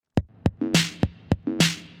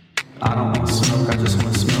I don't want smoke, I just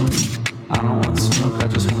want smoke. I don't want smoke, I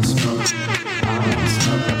just want smoke. I don't want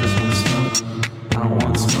smoke, I just want smoke. I don't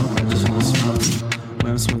want smoke, I just want smoke.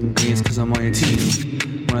 When I'm smoking green, it's cause I'm on your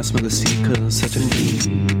team. When I smoke the seed, cause I'm such a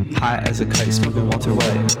fiend. High as a kite, smoking Walter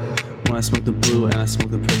White. When I smoke the blue and I smoke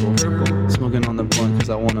the purple. Smoking on the blunt cause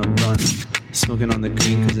I wanna run. Smoking on the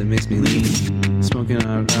green cause it makes me lean. Smoking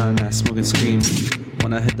on a ground and I smoke and scream.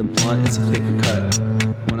 When I hit the blunt, it's a paper cut.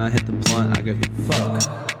 When I hit the blunt, I give a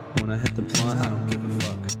fuck. When I hit the blunt, I don't give a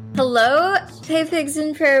fuck. Hello, Hey Pigs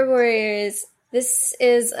and Prayer Warriors. This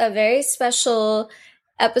is a very special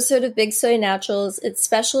episode of Big Soy Naturals. It's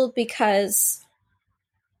special because,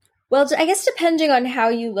 well, I guess depending on how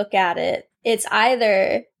you look at it, it's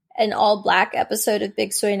either an all-black episode of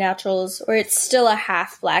Big Soy Naturals or it's still a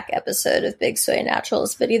half-black episode of Big Soy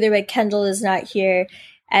Naturals. But either way, Kendall is not here,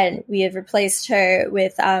 and we have replaced her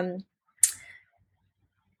with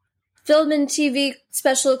film and TV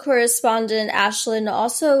special correspondent Ashlyn,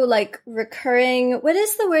 also like recurring, what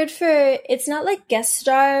is the word for, it's not like guest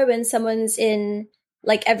star when someone's in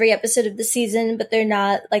like every episode of the season, but they're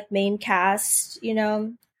not like main cast, you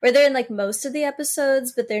know? Or they're in like most of the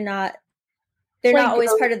episodes, but they're not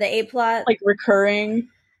always part of the A-plot. Like recurring.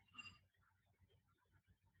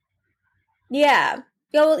 Yeah.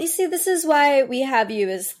 Yeah, well, you see, this is why we have you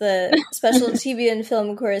as the special TV and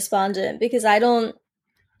film correspondent, because I don't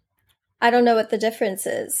know what the difference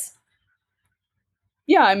is.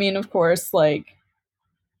 Yeah, I mean, of course, like,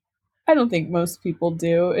 I don't think most people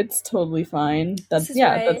do. It's totally fine. That's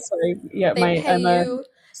right. That's like, yeah, I'm a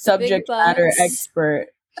subject matter expert.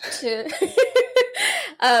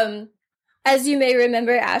 As you may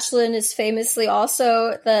remember, Ashlyn is famously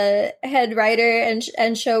also the head writer and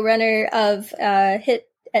showrunner of hit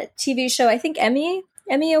TV show, I think Emmy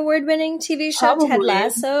award-winning TV show, Probably. Ted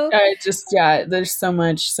Lasso. There's so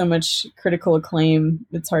much critical acclaim.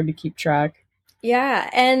 It's hard to keep track. Yeah,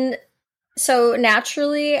 and so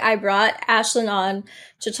naturally, I brought Ashlyn on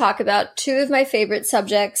to talk about two of my favorite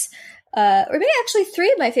subjects, or maybe actually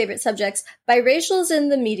three of my favorite subjects: biracials in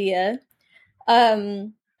the media,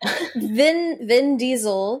 Vin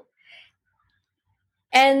Diesel,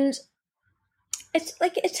 and it's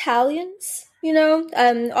like Italians. You know,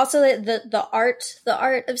 also the art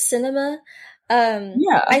of cinema.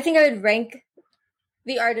 I think I would rank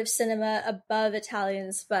the art of cinema above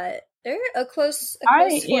Italians, but they're a close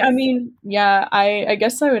fourth. I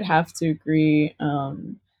guess I would have to agree.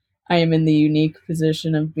 I am in the unique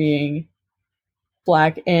position of being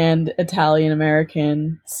Black and Italian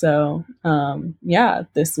American, so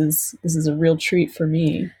this is a real treat for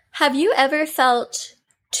me. Have you ever felt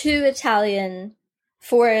too Italian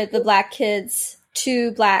for the Black kids,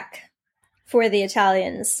 too Black for the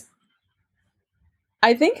Italians?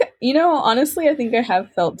 I think, honestly, I think I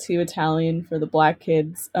have felt too Italian for the Black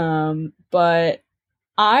kids. But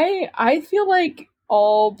I feel like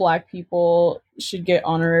all Black people should get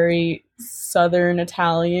honorary Southern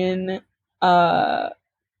Italian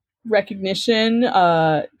recognition,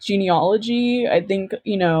 genealogy. I think,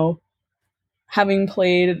 having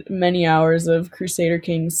played many hours of Crusader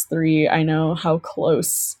Kings 3, I know how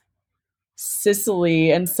close Sicily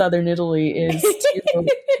and southern Italy is to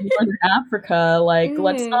Northern Africa. Like,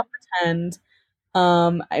 let's not pretend.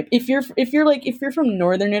 If you're from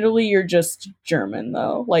Northern Italy, you're just German,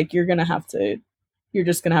 though. Like, you're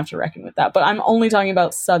just gonna have to reckon with that. But I'm only talking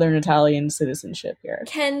about Southern Italian citizenship here.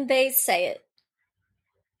 Can they say it?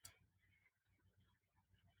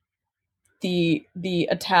 The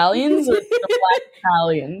Italians or the Black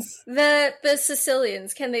Italians? The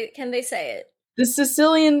Sicilians, can they say it? The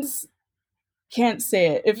Sicilians can't say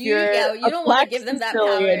it. If you don't want to give them that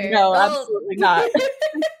power. No, absolutely not.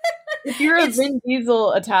 If you're a Vin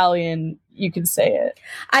Diesel Italian, you can say it.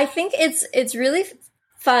 I think it's really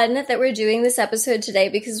fun that we're doing this episode today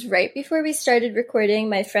because right before we started recording,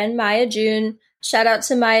 my friend Maya June, shout out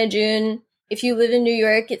to Maya June. If you live in New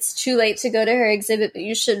York, it's too late to go to her exhibit, but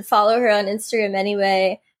you should follow her on Instagram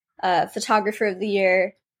anyway. Photographer of the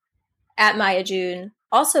Year at Maya June,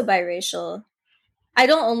 also biracial. I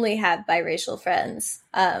don't only have biracial friends,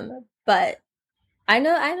 but I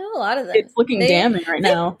know a lot of them. It's looking damning right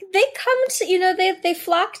now. They come to, they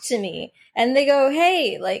flock to me and they go,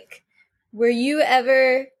 hey, like, were you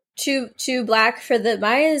ever too Black for the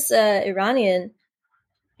Maya's Iranian,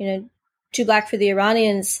 too Black for the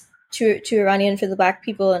Iranians, too Iranian for the Black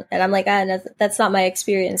people, and I'm like, no, that's not my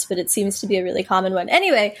experience, but it seems to be a really common one.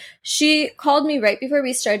 Anyway, she called me right before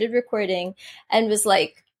we started recording and was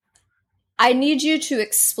like, I need you to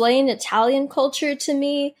explain Italian culture to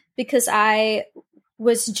me because I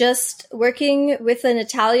was just working with an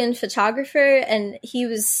Italian photographer and he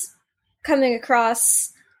was coming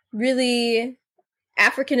across really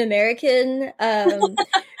African American.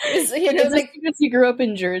 Is, you know, Is this like because you grew up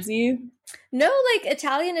in Jersey? no, like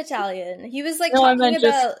Italian. He was like No, I talking meant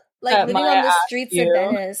just about like that living Maya on the asked streets of you.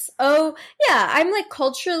 Venice. Oh, yeah, I'm like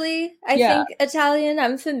culturally, I Yeah. think Italian.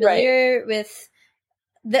 I'm familiar with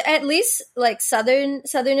the at least like southern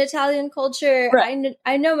Italian culture. Right.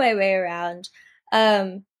 I know my way around.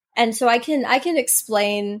 And so I can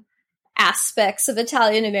explain aspects of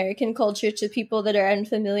Italian American culture to people that are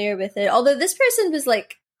unfamiliar with it. Although this person was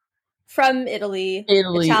like from Italy,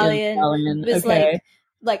 Italian, was Okay.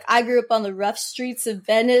 like I grew up on the rough streets of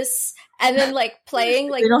Venice, and then like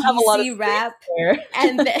playing like They don't have a lot of DC rap, there.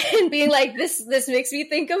 and then being like this makes me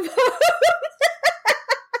think of home.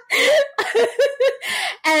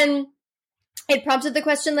 And it prompted the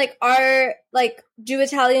question, like, do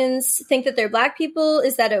Italians think that they're black people?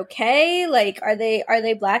 Is that okay? Like, are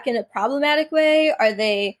they black in a problematic way? Are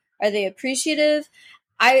they appreciative?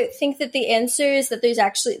 I think that the answer is that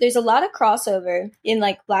there's a lot of crossover in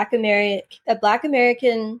like Black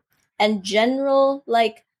American and general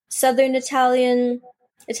like Southern Italian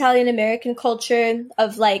American culture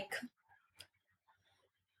of like,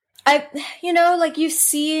 like you've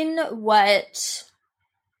seen what.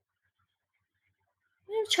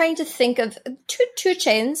 I'm trying to think of two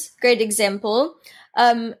Chainz, great example.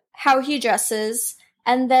 How he dresses,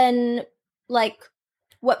 and then like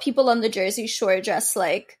what people on the Jersey Shore dress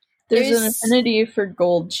like. There's an affinity for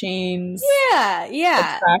gold chains. Yeah.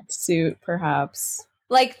 A tracksuit, perhaps.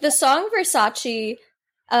 Like the song Versace,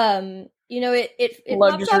 it luxury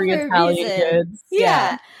popped off for Italian a reason. goods.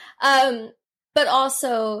 Yeah. But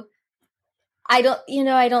also, I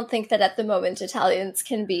don't think that at the moment Italians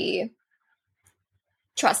can be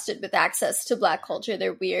trusted with access to black culture.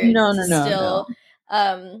 They're weird. No.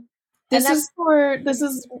 This is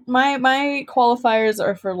my qualifiers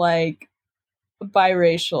are for like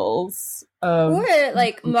biracials. Or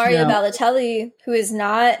like Mario Balotelli, who is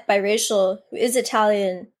not biracial, who is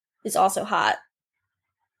Italian, is also hot.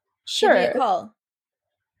 Sure. Give me a call.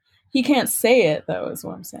 He can't say it though, is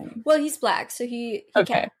what I'm saying. Well, he's black, so he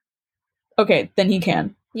okay. can. Okay, then he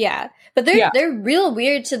can. Yeah, but they're real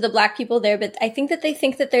weird to the black people there. But I think that they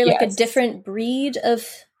think that they're like a different breed of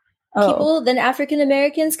people than African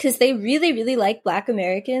Americans, because they really, really like Black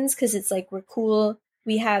Americans, because it's like we're cool.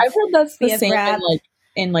 I've heard that's the same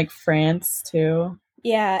in France too.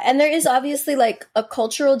 Yeah, and there is obviously like a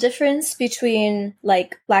cultural difference between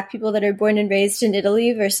like Black people that are born and raised in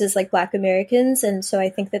Italy versus like Black Americans, and so I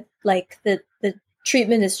think that like the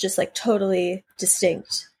treatment is just like totally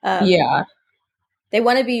distinct. Yeah. They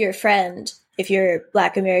want to be your friend if you're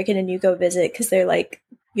Black American and you go visit, because they're like,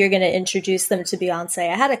 you're going to introduce them to Beyonce.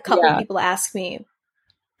 I had a couple people ask me,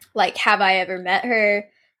 like, have I ever met her?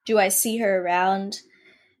 Do I see her around?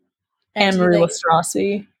 And Marie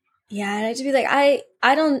Lastrossi. Yeah, and I had to be like,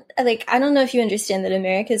 I don't know if you understand that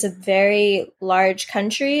America is a very large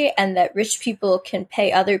country, and that rich people can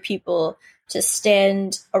pay other people to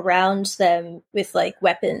stand around them with like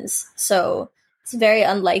weapons. So it's very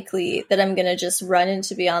unlikely that I'm going to just run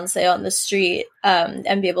into Beyonce on the street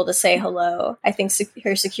and be able to say hello. I think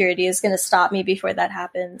her security is going to stop me before that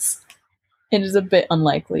happens. It is a bit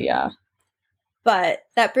unlikely, yeah. But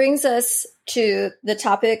that brings us to the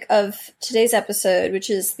topic of today's episode, which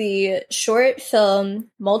is the short film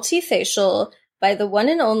Multifacial by the one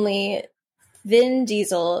and only Vin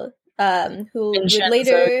Diesel, who would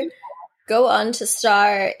later go on to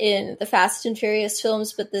star in the Fast and Furious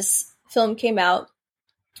films, but this film came out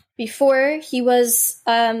before he was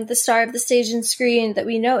the star of the stage and screen that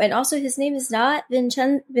we know. And also his name is not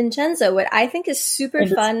Vincenzo. What I think is super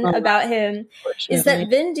fun about him is that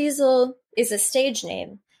Vin Diesel is a stage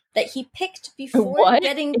name that he picked before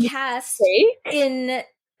getting cast in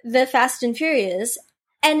the Fast and Furious.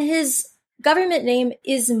 And his government name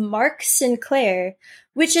is Mark Sinclair,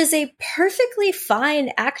 which is a perfectly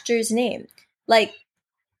fine actor's name. Like,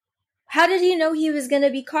 how did he know he was going to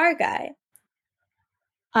be car guy?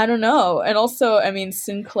 I don't know. And also, I mean,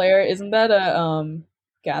 Sinclair, isn't that a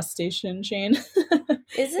gas station chain? Is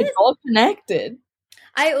it? It's all connected.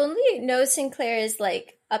 I only know Sinclair is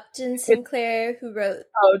like Upton Sinclair, who wrote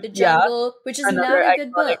The Jungle, which is another not a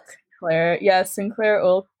good book. Sinclair. Yeah, Sinclair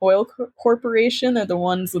Oil Corporation are the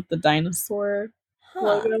ones with the dinosaur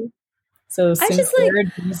logo. So Sinclair,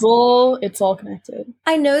 Diesel, it's all connected.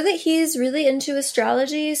 I know that he's really into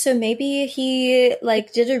astrology, so maybe he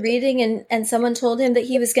like did a reading and someone told him that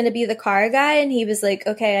he was going to be the car guy, and he was like,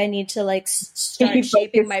 okay, I need to like start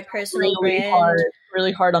shaping my personal brand.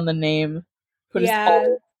 Really hard on the name. Put his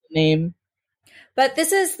whole name. But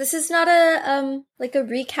this is not a like a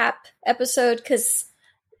recap episode, because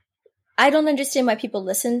I don't understand why people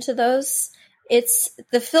listen to those.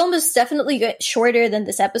 The film is definitely shorter than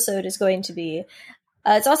this episode is going to be.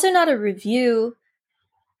 It's also not a review.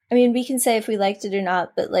 I mean, we can say if we liked it or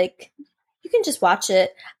not, but like, you can just watch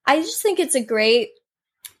it. I just think it's a great.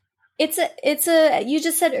 You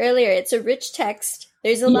just said earlier, it's a rich text.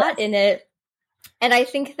 There's a lot in it. And I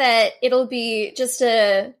think that it'll be just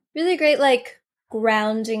a really great, like,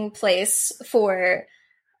 grounding place for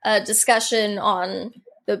a discussion on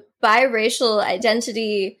the biracial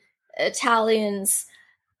identity. Italians,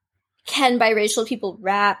 can biracial people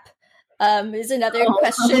rap? Is another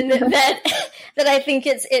question that I think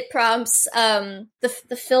it prompts.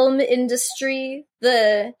 The film industry,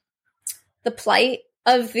 the plight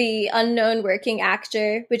of the unknown working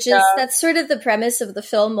actor, which is that's sort of the premise of the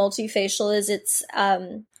film Multifacial. Is it's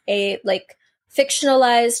a like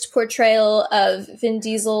fictionalized portrayal of Vin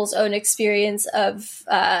Diesel's own experience of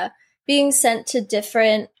being sent to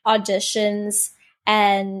different auditions,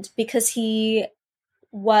 and because he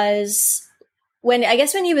was when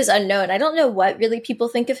he was unknown, I don't know what really people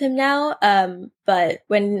think of him now, but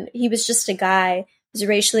when he was just a guy, he was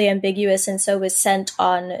racially ambiguous, and so was sent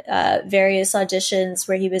on various auditions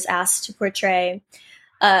where he was asked to portray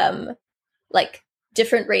like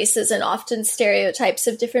different races and often stereotypes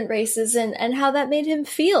of different races, and how that made him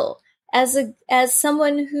feel as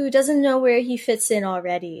someone who doesn't know where he fits in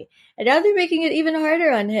already. And now they're making it even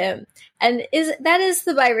harder on him. And that is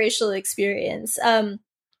the biracial experience.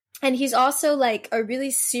 And he's also like a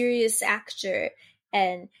really serious actor,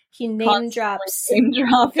 and he name drops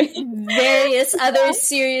various other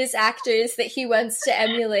serious actors that he wants to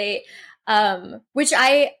emulate, which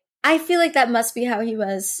I feel like that must be how he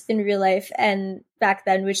was in real life and back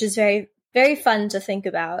then, which is very, very fun to think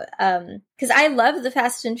about. Because I love the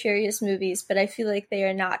Fast and Furious movies, but I feel like they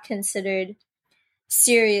are not considered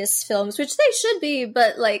serious films, which they should be,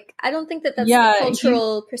 but like I don't think that's the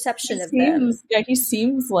cultural perception of them. Yeah, he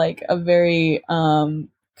seems like a very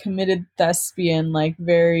committed thespian, like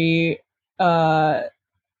very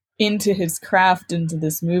into his craft, into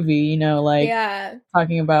this movie, you know, like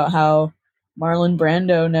talking about how Marlon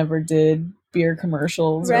Brando never did beer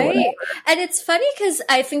commercials, right? And it's funny because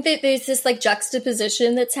I think that there's this like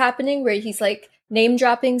juxtaposition that's happening where he's like name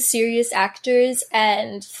dropping serious actors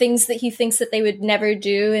and things that he thinks that they would never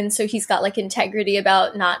do, and so he's got like integrity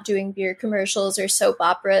about not doing beer commercials or soap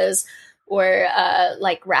operas or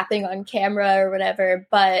like rapping on camera or whatever,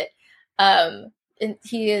 but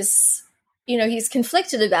he is, you know, he's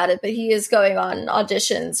conflicted about it, but he is going on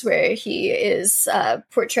auditions where he is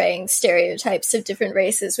portraying stereotypes of different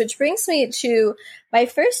races, which brings me to my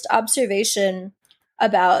first observation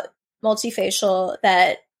about Multifacial,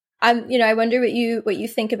 that I wonder what you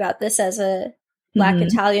think about this as a Black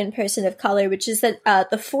Italian person of color, which is that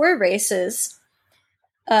the four races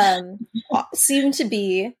seem to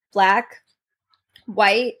be Black,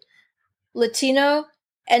 white, Latino,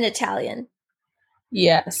 and Italian.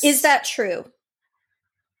 Yes. Is that true?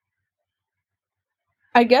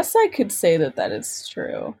 I guess I could say that is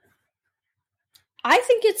true. I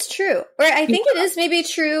think it's true. Or I think it is maybe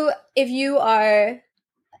true if you are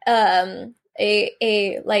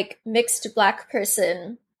a like mixed Black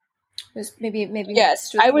person who's maybe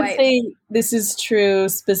yes, I would say this is true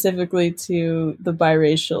specifically to the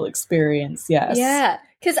biracial experience. Yes. Yeah,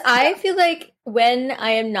 because I feel like when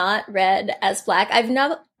I am not read as Black, I've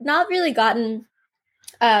not really gotten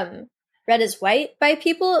read as white by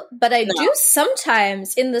people, but I do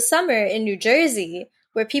sometimes in the summer in New Jersey,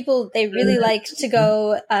 where people they really like to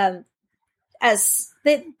go as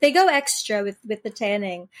they go extra with the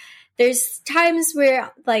tanning. There's times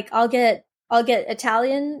where like I'll get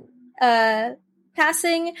Italian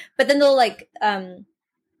passing, but then they'll like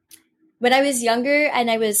when I was younger and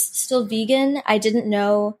I was still vegan, I didn't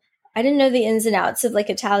know the ins and outs of like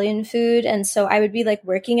Italian food, and so I would be like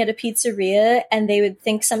working at a pizzeria and they would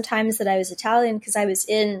think sometimes that I was Italian because I was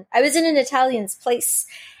in an Italian's place,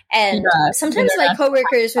 and sometimes my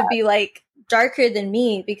coworkers would be like darker than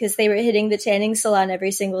me because they were hitting the tanning salon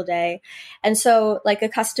every single day. And so like a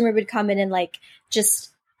customer would come in and like just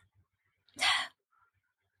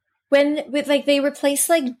they replace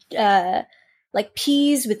like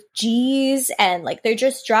P's with G's, and like they're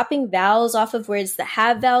just dropping vowels off of words that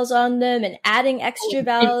have vowels on them and adding extra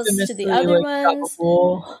vowels to the other ones.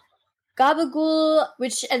 Gabagool,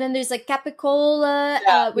 and then there's like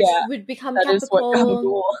capicola, which would become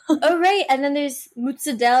capicole. Oh, right. And then there's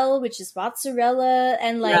mozzarella, which is mozzarella,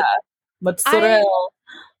 and like mozzarella.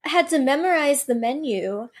 I had to memorize the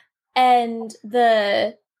menu, and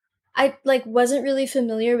I like wasn't really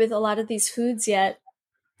familiar with a lot of these foods yet.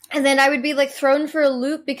 And then I would be like thrown for a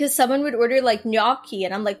loop because someone would order like gnocchi,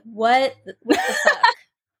 and I'm like, what the fuck?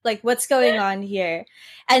 Like, what's going on here?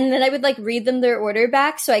 And then I would like read them their order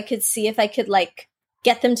back so I could see if I could like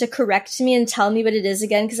get them to correct me and tell me what it is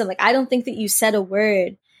again. Cause I'm like, I don't think that you said a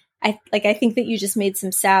word. I think that you just made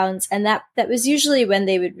some sounds. And that was usually when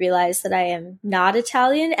they would realize that I am not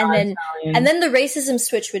Italian. And then the racism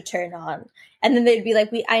switch would turn on. And then they'd be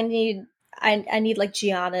like, I need like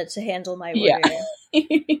Gianna to handle my order.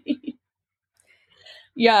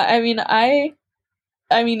 Yeah. I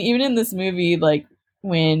mean, even in this movie, like,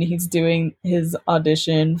 when he's doing his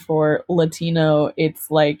audition for Latino, it's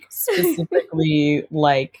like specifically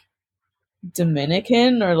like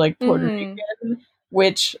Dominican or like Puerto Rican,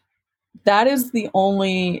 which that is the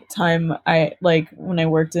only time I like when I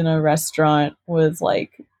worked in a restaurant was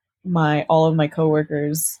like all of my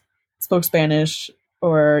coworkers spoke Spanish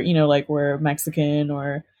or, you know, like were Mexican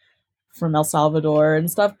or from El Salvador and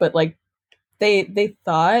stuff, but like they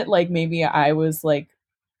thought like maybe I was like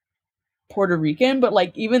Puerto Rican, but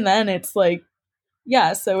like even then it's like,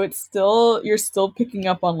 yeah, so you're still picking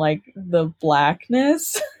up on like the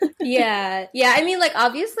blackness. yeah I mean, like,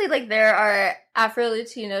 obviously, like, there are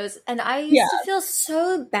Afro-Latinos, and I used to feel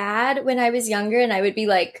so bad when I was younger, and I would be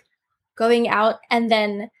like going out, and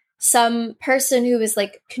then some person who was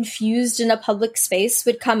like confused in a public space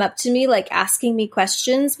would come up to me like asking me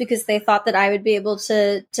questions because they thought that I would be able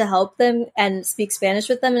to help them and speak Spanish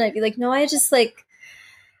with them, and I'd be like, no, I just have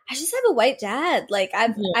a white dad. Like,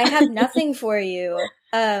 I have nothing for you.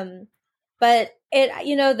 But it,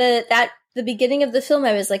 you know, the beginning of the film,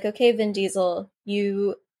 I was like, okay, Vin Diesel,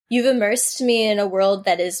 you've immersed me in a world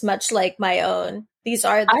that is much like my own. These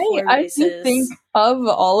are the four races. I do think of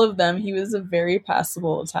all of them, he was a very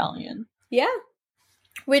passable Italian. Yeah.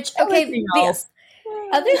 Which, okay, the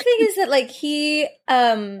other thing is that, like, he,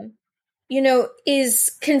 you know,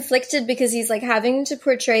 is conflicted because he's like having to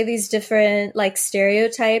portray these different like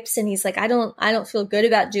stereotypes, and he's like, I don't feel good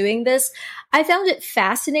about doing this. I found it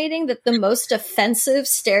fascinating that the most offensive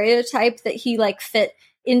stereotype that he like fit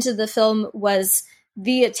into the film was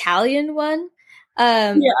the Italian one.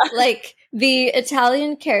 Like, the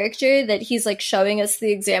Italian character that he's like showing us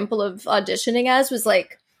the example of auditioning as was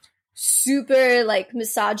like super like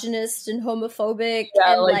misogynist and homophobic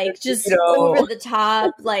and like just over the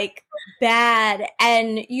top, like bad.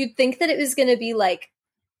 And you'd think that it was going to be like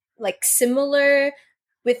similar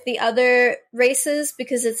with the other races,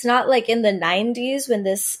 because it's not like in the 90s when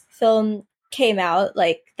this film came out,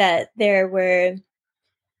 like that there were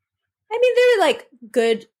like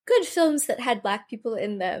good films that had black people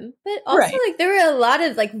in them, but also like there were a lot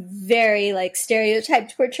of like very like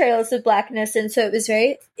stereotyped portrayals of blackness, and so it was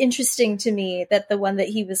very interesting to me that the one that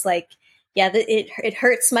he was like, yeah, that it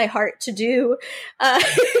hurts my heart to do, is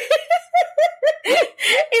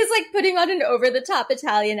like putting on an over the top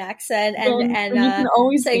Italian accent and you can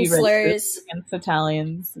always saying slurs against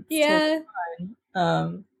Italians. It's yeah. Totally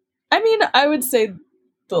fine. I mean, I would say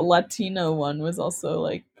the Latino one was also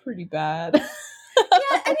like pretty bad. Yeah,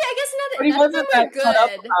 I mean, I guess but he wasn't that cut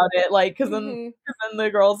up about it, like, because then the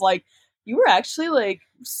girl's like, you were actually like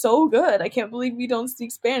so good. I can't believe you don't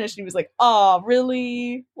speak Spanish. And he was like, oh,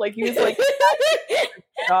 really? Like, he was like,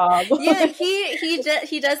 job. Yeah,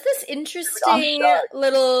 he does this interesting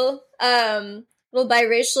little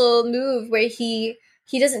biracial move where he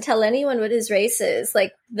doesn't tell anyone what his race is.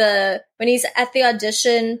 Like, when he's at the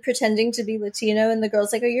audition pretending to be Latino, and the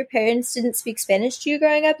girl's like, oh, your parents didn't speak Spanish to you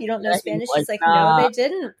growing up? You don't know Spanish? He's like, no, they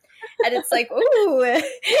didn't. And it's like, ooh.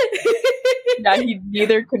 Yeah, he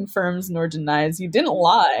neither confirms nor denies. You didn't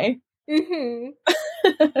lie. Mm-hmm.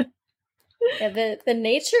 Yeah, the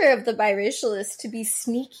nature of the biracial is to be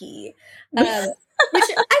sneaky. Which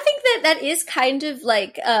I think that is kind of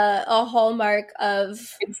like a hallmark of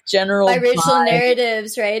it's general biracial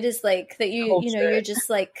narratives, right? Is like that you know, you're just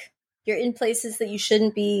like, you're in places that you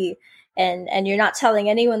shouldn't be, and you're not telling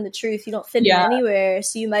anyone the truth. You don't fit in anywhere,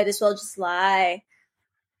 so you might as well just lie.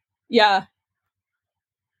 Yeah.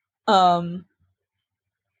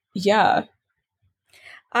 Yeah.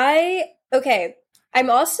 I'm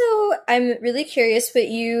really curious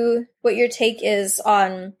what your take is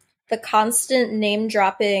on the constant name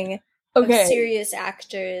dropping of serious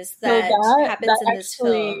actors that happens in this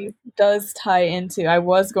film. Does tie into, I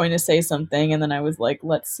was going to say something and then I was like,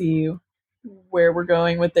 let's see where we're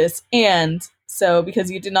going with this. And so, because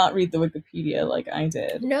you did not read the Wikipedia like I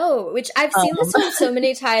did. No, which I've seen this film so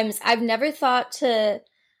many times. I've never thought to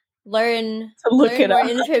learn more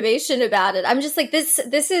information about it. I'm just like, this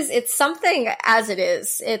is, it's something as it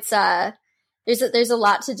is. It's there's a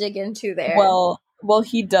lot to dig into there. Well,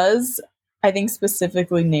 he does I think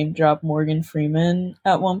specifically name drop Morgan Freeman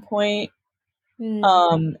at one point.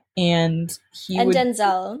 And he would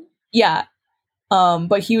Denzel. Yeah.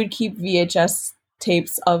 But he would keep VHS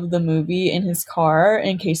tapes of the movie in his car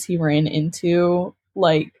in case he ran into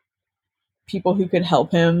like people who could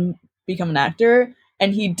help him become an actor.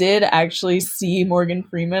 And he did actually see Morgan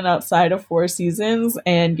Freeman outside of Four Seasons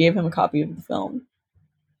and gave him a copy of the film.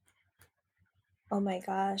 Oh my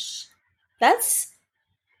gosh. This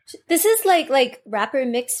is like rapper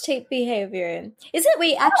mixtape behavior.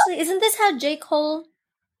 Isn't this how J. Cole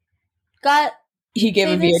got He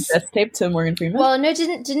gave famous? a VHS tape to Morgan Freeman? Well, no,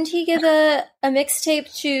 didn't he give a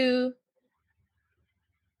mixtape to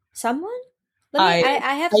someone? I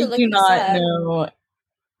have to look this up. I do not know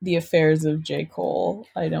the affairs of J. Cole.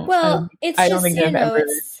 I don't. Well, I don't think I've ever.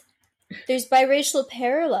 There's biracial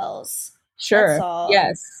parallels. Sure. That's all.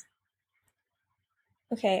 Yes.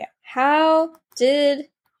 Okay. How did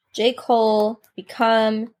J. Cole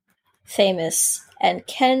become famous, and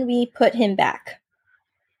can we put him back?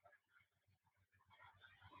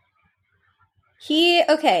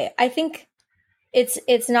 I think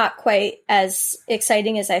it's not quite as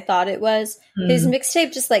exciting as I thought it was. His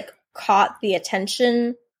mixtape just like caught the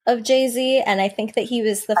attention of Jay-Z, and I think that he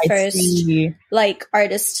was the first like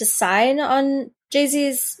artist to sign on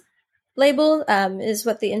Jay-Z's label, is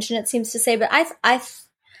what the internet seems to say. But I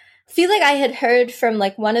feel like I had heard from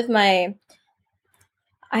like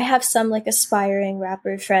I have some like aspiring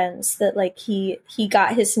rapper friends that like he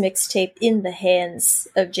got his mixtape in the hands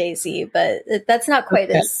of Jay-Z, but that's not quite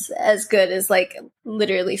as good as like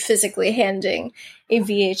literally physically handing a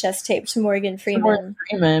VHS tape to Morgan Freeman.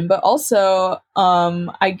 But also,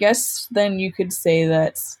 I guess then you could say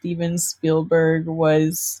that Steven Spielberg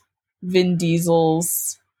was Vin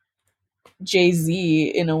Diesel's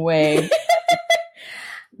Jay-Z in a way.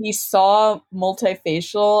 He saw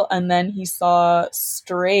Multifacial, and then he saw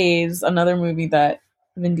Strays, another movie that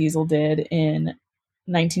Vin Diesel did in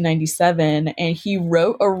 1997, and he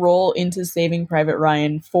wrote a role into Saving Private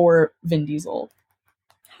Ryan for Vin Diesel.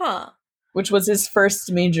 Huh. Which was his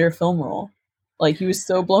first major film role. Like, he was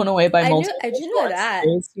so blown away by Multifacial. I do know that.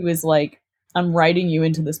 He was like, I'm writing you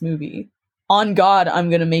into this movie. On God, I'm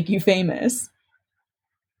going to make you famous.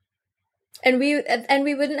 And we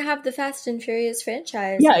wouldn't have the Fast and Furious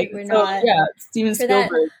franchise. Yeah, Steven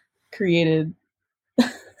Spielberg created. I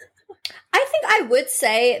think I would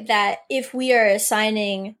say that if we are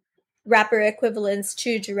assigning rapper equivalents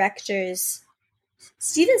to directors,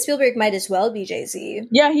 Steven Spielberg might as well be Jay-Z.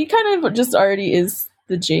 Yeah, he kind of just already is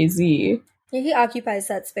the Jay-Z. Yeah, he occupies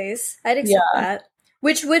that space. I'd accept that.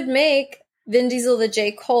 Which would make Vin Diesel the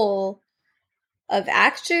J. Cole of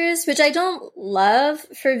actors, which I don't love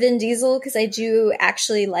for Vin Diesel because I do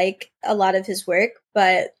actually like a lot of his work,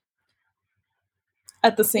 but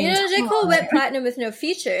at the same time, J. Cole went platinum with no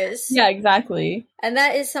features. Yeah, exactly. And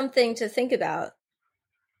that is something to think about.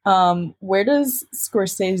 Where does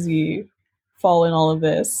Scorsese fall in all of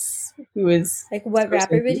this? Who is like what Scorsese?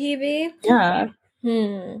 Rapper would he be? Yeah.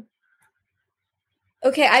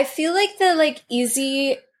 Okay, I feel like the like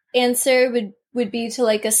easy answer would be to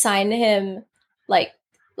like assign him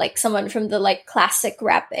like someone from the like classic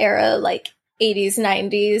rap era, like 80s,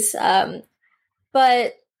 90s.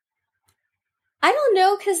 But I don't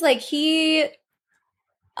know, because like he, is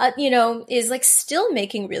like still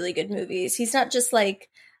making really good movies. He's not just like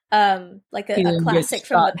a classic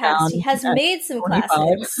from the past. He has made some 25.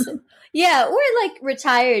 Classics. Yeah, or like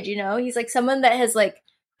retired, He's like someone that has like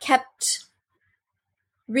kept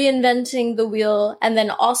reinventing the wheel, and then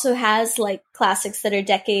also has like classics that are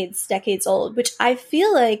decades old, which I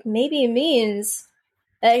feel like maybe means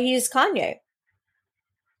that he's Kanye.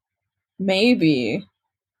 Maybe.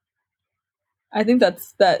 I think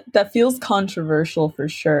that feels controversial for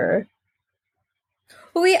sure.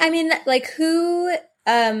 Well, like who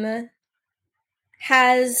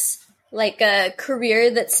has like a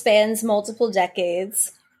career that spans multiple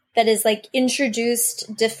decades, that is like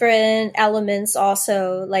introduced different elements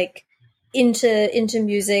also like into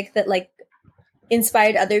music that like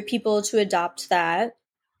inspired other people to adopt that.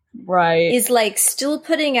 Right. Is like still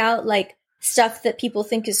putting out like stuff that people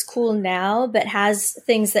think is cool now, but has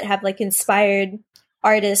things that have like inspired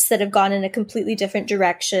artists that have gone in a completely different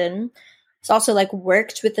direction. It's also like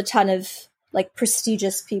worked with a ton of like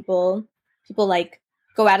prestigious people like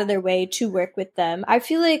go out of their way to work with them. I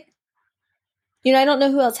feel like, I don't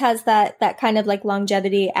know who else has that kind of like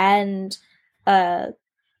longevity and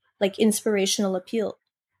like inspirational appeal.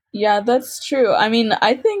 Yeah, that's true. I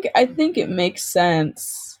think it makes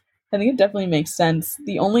sense. I think it definitely makes sense.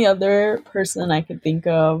 The only other person I could think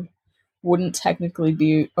of wouldn't technically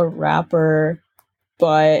be a rapper,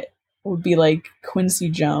 but would be like Quincy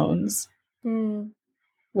Jones, Hmm.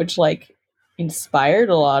 which like inspired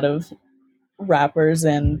a lot of rappers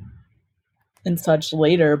and such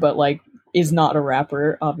later, but like is not a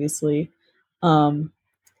rapper, obviously. Um,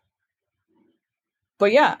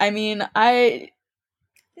 but yeah, I mean, The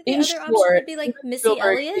in other option short, would be like Missy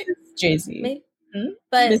Spielberg Elliott, is Jay-Z. maybe.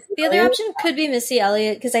 But Missy the other Elliott? option could be Missy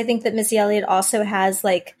Elliott, because I think that Missy Elliott also has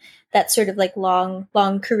like that sort of like long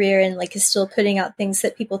career and like is still putting out things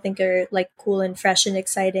that people think are like cool and fresh and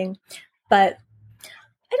exciting. But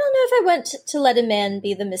I don't know if I want to let a man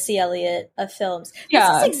be the Missy Elliott of films.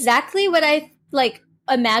 Yeah. This is exactly what I like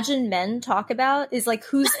imagine men talk about, is like,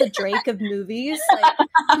 who's the Drake of movies? Like,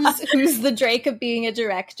 who's the Drake of being a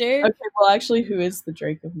director? Okay, well, actually, who is the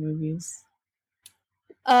Drake of movies?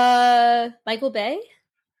 Michael Bay?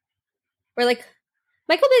 Or like,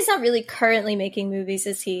 Michael Bay's not really currently making movies,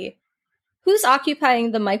 is he? Who's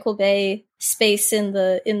occupying the Michael Bay space in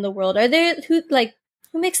the world? Are there who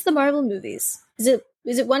makes the Marvel movies? Is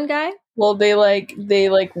it one guy? Well, they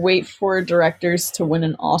wait for directors to win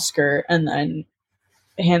an Oscar and then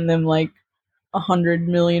hand them like $100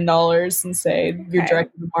 million and say, Okay. "You're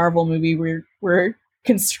directing a Marvel movie. We're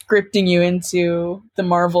conscripting you into the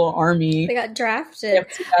Marvel army." They got drafted.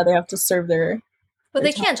 They have to serve their. But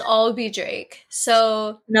they can't all be Drake.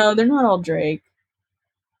 So no, they're not all Drake.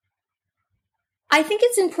 I think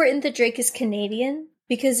it's important that Drake is Canadian,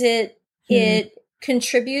 because it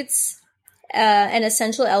contributes an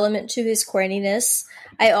essential element to his corniness.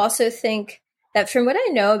 I also think that from what I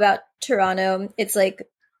know about Toronto, it's like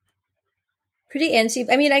pretty I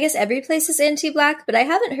mean, I guess every place is anti-black, but I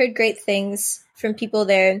haven't heard great things from people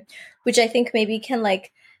there, which I think maybe can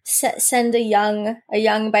like send a young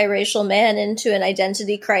biracial man into an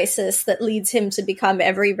identity crisis that leads him to become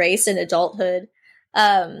every race in adulthood.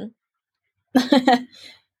 So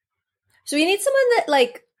we need someone that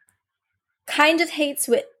like kind of hates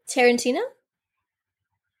Tarantino,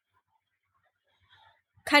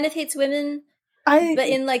 kind of hates women, but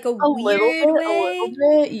in like a weird way. A little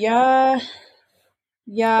bit, yeah.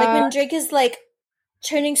 Like when Drake is like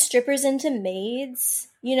turning strippers into maids,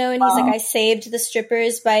 you know, and he's like, I saved the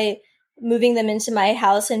strippers by moving them into my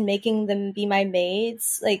house and making them be my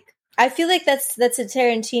maids. Like, I feel like that's a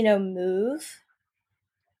Tarantino move.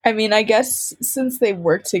 I mean, I guess since they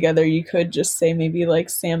work together, you could just say maybe like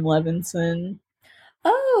Sam Levinson.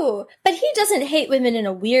 Oh, but he doesn't hate women in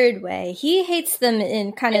a weird way. He hates them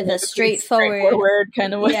in kind of a straightforward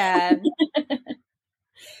kind of way. Yeah.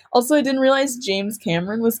 Also, I didn't realize James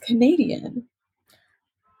Cameron was Canadian.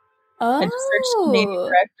 Oh. I just searched Canadian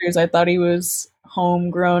directors. I thought he was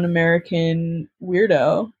homegrown American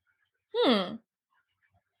weirdo.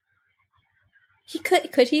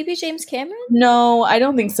 Could he be James Cameron? No, I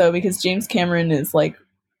don't think so, because James Cameron is like,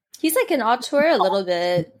 he's like an auteur a little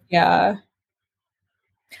bit. Yeah.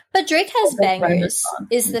 But Drake has bangers,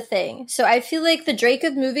 is the thing. So I feel like the Drake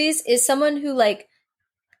of movies is someone who like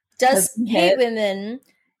does hate women,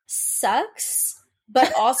 sucks,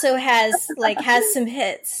 but also has some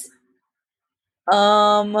hits.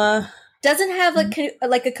 Doesn't have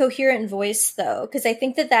like a coherent voice though, because I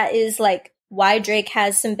think that is like why Drake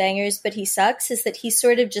has some bangers, but he sucks, is that he's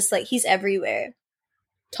sort of just like, he's everywhere.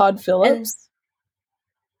 Todd Phillips?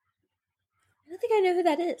 I don't think I know who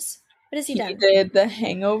that is. What has he done? He did The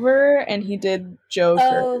Hangover and he did Joker.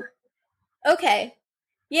 Oh, okay.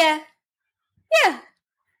 Yeah. Yeah.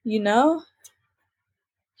 You know?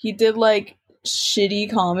 He did like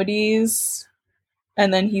shitty comedies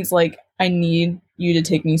and then he's like, I need you to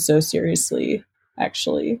take me so seriously,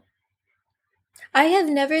 actually. I have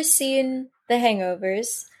never seen The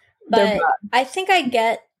Hangovers, but I think I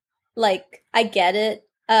get it.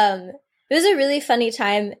 It was a really funny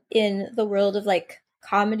time in the world of like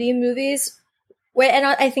comedy movies, and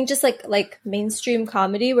I think just like mainstream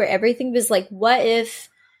comedy, where everything was like, what if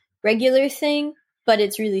regular thing, but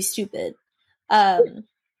it's really stupid.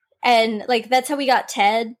 And like that's how we got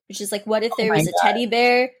Ted, which is like, what if there was a teddy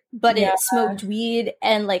bear, but it smoked weed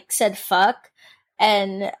and like said fuck.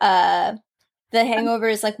 And The Hangover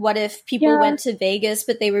is like, what if people went to Vegas,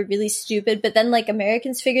 but they were really stupid, but then like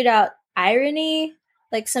Americans figured out irony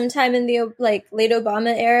like sometime in the like late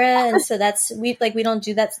Obama era, and so we don't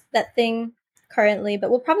do that thing currently, but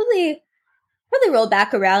we'll probably roll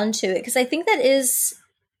back around to it, because I think that is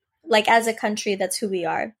like, as a country, that's who we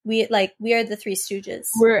are. We are the Three Stooges.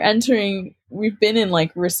 We've been in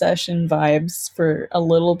like recession vibes for a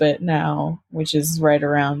little bit now, which is right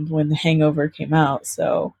around when The Hangover came out,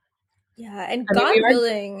 so yeah, and God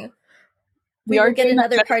willing, we will get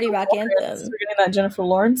another party rock anthem. We're getting that Jennifer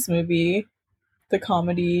Lawrence movie, the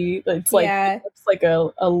comedy. It's like it's like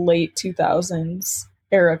a late 2000s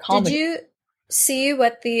era comedy. Did you see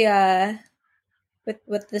what the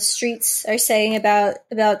what the streets are saying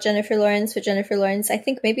about Jennifer Lawrence? What Jennifer Lawrence, I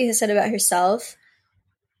think, maybe has said about herself?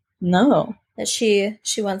 No. That she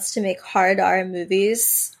wants to make hard R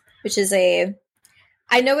movies, which is I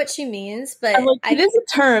know what she means, but I'm like, it is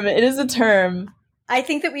a term. It is a term. I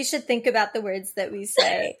think that we should think about the words that we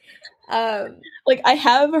say. Like, I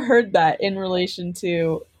have heard that in relation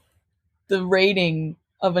to the rating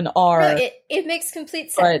of an R. No, it makes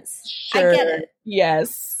complete sense. Sure, I get it.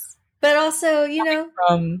 Yes. But also, you know,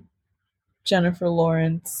 from Jennifer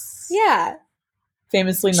Lawrence. Yeah.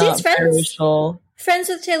 Famously not biracial. Friends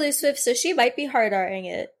with Taylor Swift, so she might be hard R-ing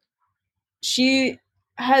it. She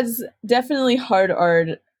has definitely hard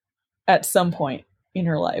R'd at some point in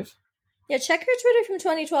her life. Yeah, check her Twitter from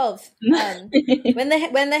 2012. When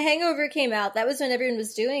the Hangover came out, that was when everyone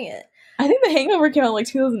was doing it. I think The Hangover came out like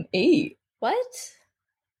 2008. What?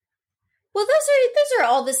 Well, those are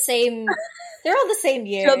all the same. They're all the same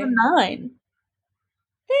year. 2009.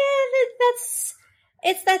 Yeah,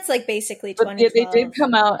 that's like basically 2012. But they did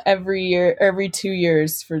come out every year, every 2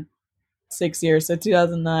 years for 6 years. So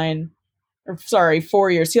 2009, or sorry,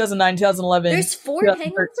 4 years. 2009, 2011. There's 4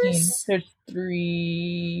 Hangovers. There's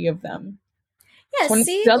 3 of them. Yeah,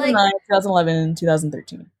 2009, like, 2011, and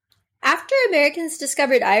 2013. After Americans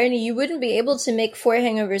discovered irony, you wouldn't be able to make 4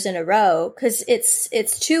 Hangovers in a row because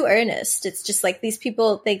it's too earnest. It's just like these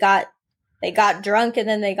people they got drunk and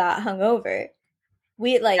then they got hungover.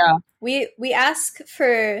 We ask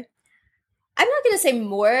for, I'm not gonna say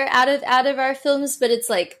more out of our films, but it's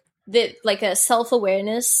like a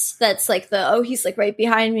self-awareness that's like he's like right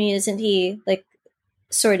behind me, isn't he? Like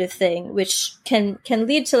sort of thing, which can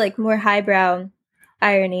lead to like more highbrow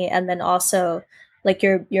irony, and then also like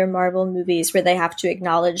your Marvel movies where they have to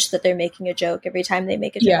acknowledge that they're making a joke every time they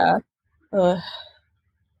make a joke. Yeah.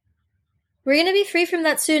 We're going to be free from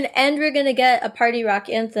that soon, and we're going to get a party rock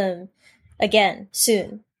anthem again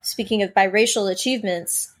soon. Speaking of biracial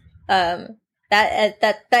achievements, that's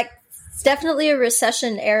definitely a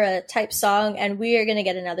recession era type song, and we are going to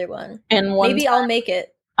get another one. And maybe I'll make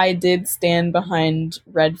it. I did stand behind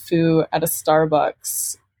Red Foo at a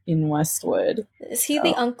Starbucks in Westwood. Is he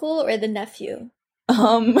the uncle or the nephew?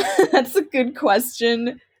 That's a good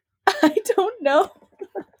question. I don't know.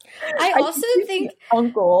 I also think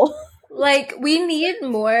uncle. Like, we need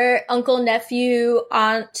more uncle, nephew,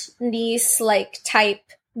 aunt, niece, like, type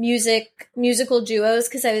musical duos,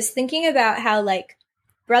 because I was thinking about how, like,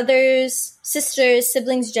 brothers, sisters,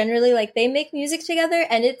 siblings generally, like, they make music together,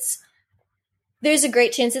 and there's a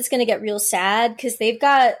great chance it's going to get real sad, because they've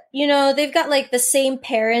got, like, the same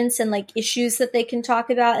parents and, like, issues that they can talk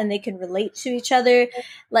about, and they can relate to each other.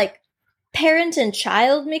 Like, parent and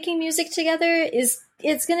child making music together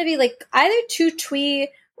it's going to be, like, either too twee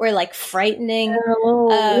or like frightening.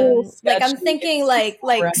 Like I'm thinking like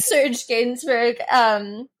Serge Gainsbourg,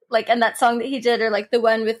 like and that song that he did, or like the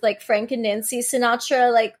one with like Frank and Nancy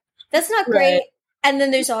Sinatra, like that's not great. Right. And then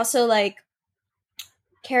there's also like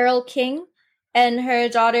Carole King and her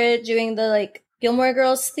daughter doing the like Gilmore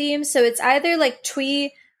Girls theme. So it's either like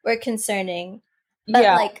twee or concerning. But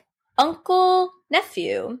like uncle,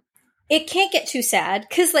 nephew, it can't get too sad,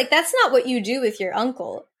 because like that's not what you do with your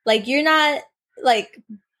uncle. Like you're not like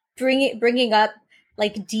bringing up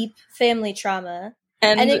like deep family trauma,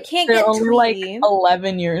 and it can't get only like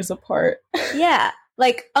 11 years apart. Yeah,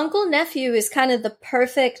 like uncle nephew is kind of the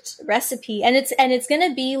perfect recipe, and it's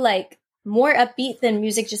gonna be like more upbeat than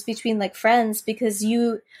music just between like friends, because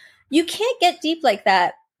you can't get deep like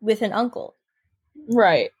that with an uncle,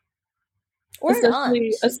 right? Or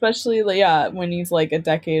especially like, when he's like a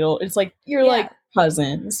decade old. It's like you're like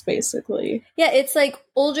cousins basically. Yeah, it's like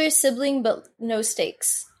older sibling but no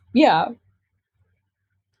stakes. Yeah.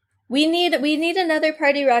 We need another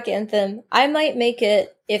party rock anthem. I might make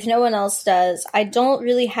it if no one else does. I don't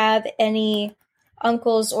really have any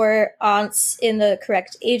uncles or aunts in the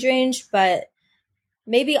correct age range, but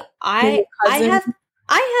maybe I have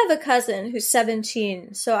a cousin who's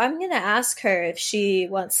 17, so I'm going to ask her if she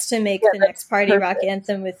wants to make the next party rock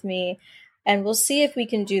anthem with me, and we'll see if we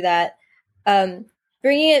can do that.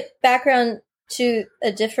 Bringing it back around to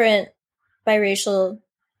a different biracial,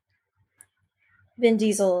 Vin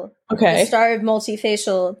Diesel, the star of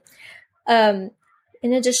Multifacial. In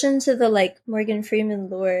addition to the like Morgan Freeman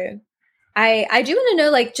lore, I do want to know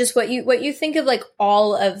like just what you think of like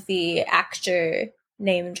all of the actor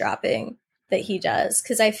name dropping that he does,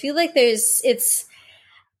 because I feel like it's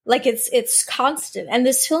constant, and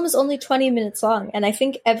this film is only 20 minutes long, and I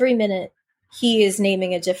think every minute he is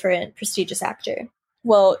naming a different prestigious actor.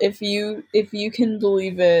 Well, if you can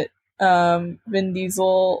believe it, Vin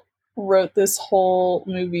Diesel wrote this whole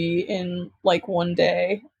movie in like one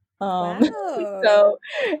day. Wow. So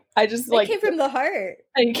I just It came from the heart.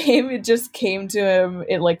 it just came to him.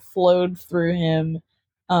 It like flowed through him.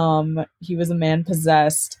 He was a man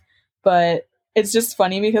possessed, but it's just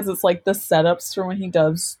funny because it's like the setups for when he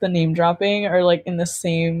does the name dropping are like in the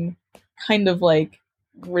same kind of like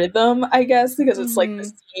rhythm, I guess, because it's like the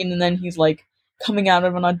scene and then he's like coming out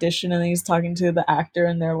of an audition and he's talking to the actor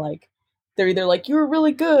and they're either like, "You were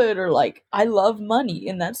really good," or like, "I love money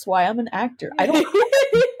and that's why I'm an actor." I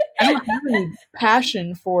don't have any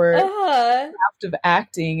passion for craft of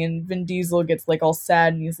acting. And Vin Diesel gets like all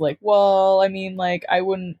sad and he's like, "Well, I mean, like, I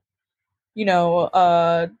wouldn't,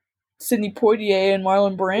 Sidney Poitier and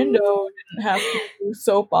Marlon Brando didn't have to do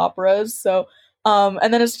soap operas." So,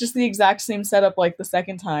 and then it's just the exact same setup like the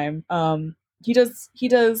second time. He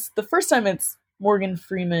does the first time it's Morgan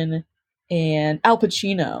Freeman and Al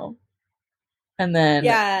Pacino. And then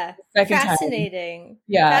fascinating.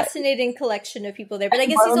 Fascinating collection of people there. But I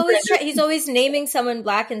guess he's always naming someone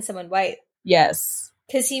black and someone white. Yes.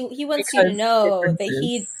 Because he wants you to know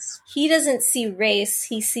that he doesn't see race,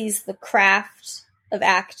 he sees the craft of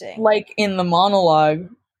acting. Like in the monologue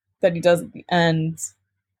that he does at the end,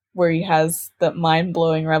 where he has the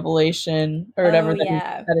mind-blowing revelation or whatever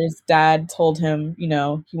that his dad told him, he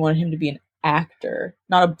wanted him to be an actor,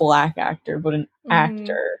 not a black actor, but an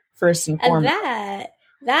actor first and foremost. And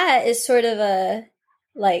that is sort of a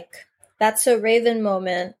like that's a Raven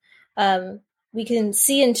moment. We can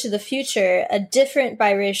see into the future. A different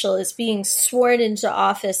biracial is being sworn into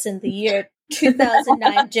office in the year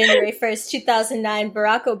 2009, January 1st, 2009,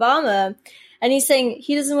 Barack Obama. And he's saying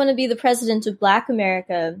he doesn't want to be the president of Black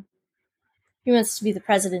America. He wants to be the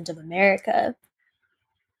president of America.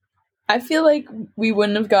 I feel like we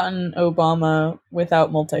wouldn't have gotten Obama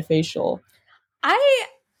without multifacial. I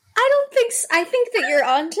don't think so. I think that you're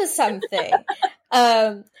onto something.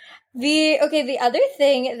 The other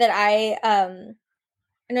thing that I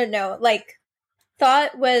don't know, like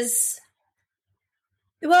thought was,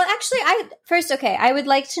 well, actually, I would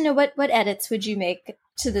like to know what edits would you make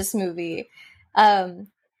to this movie?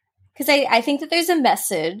 Because I think that there's a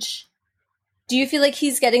message. Do you feel like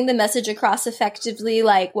he's getting the message across effectively?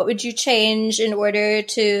 Like, what would you change in order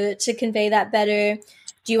to convey that better?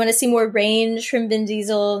 Do you want to see more range from Vin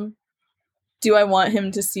Diesel? Do I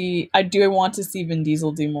want to see Vin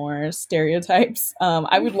Diesel do more stereotypes?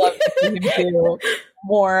 I would love to see him do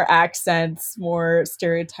more accents, more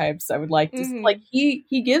stereotypes. I would like to like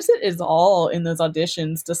he gives it his all in those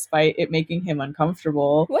auditions, despite it making him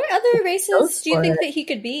uncomfortable. What other races do you think that he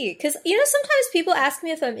could be? Because sometimes people ask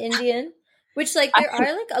me if I'm Indian, which like there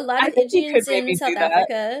are like a lot of Indians in South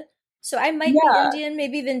Africa, so I might be Indian.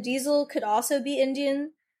 Maybe Vin Diesel could also be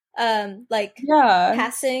Indian. Passing.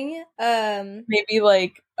 Maybe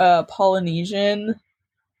like Polynesian.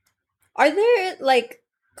 Are there like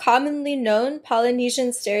commonly known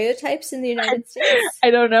Polynesian stereotypes in the United States?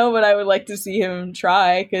 I don't know, but I would like to see him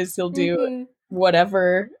try because he'll do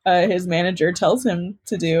whatever his manager tells him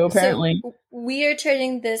to do, apparently. So we are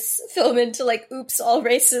turning this film into like, oops, all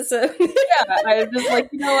racism. Yeah, I was just like,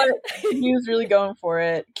 you know what? He was really going for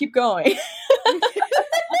it. Keep going.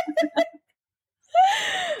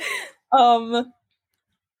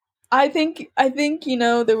 I think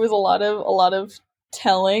there was a lot of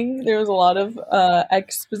telling. There was a lot of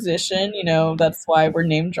exposition. That's why we're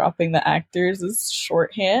name dropping the actors as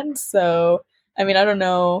shorthand. So I mean, I don't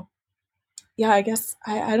know. Yeah, I guess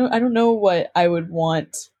I don't know what I would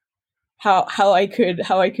want. How I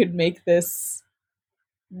could make this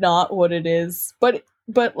not what it is, but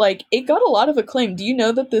like it got a lot of acclaim. Do you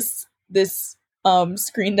know that this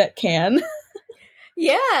screened at Cannes?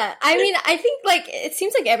 Yeah, I mean, I think like it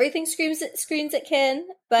seems like everything screens at Cannes,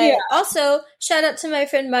 but also shout out to my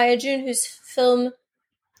friend Maya June, whose film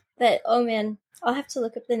that I'll have to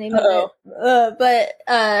look up the name of it. But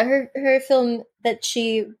her film that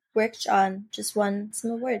she worked on just won some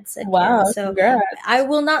awards at Cannes. So congrats. I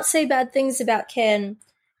will not say bad things about Cannes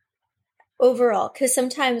overall, because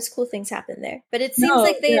sometimes cool things happen there. But it seems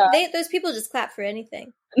like they those people just clap for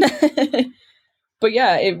anything. But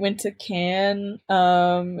yeah, it went to Cannes.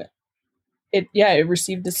 It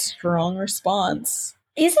received a strong response.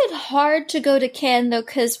 Is it hard to go to Cannes though?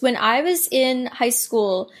 Because when I was in high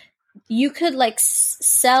school, you could like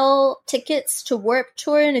sell tickets to Warped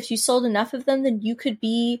Tour, and if you sold enough of them, then you could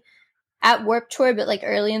be at Warped Tour, but like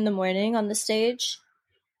early in the morning on the stage.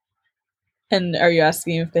 And are you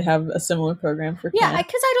asking if they have a similar program for Cannes? Yeah,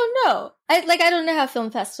 because I don't know. I don't know how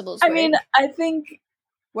film festivals work. I mean, I think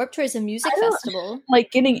Warped Tour is a music festival. Like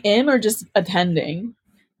getting in or just attending?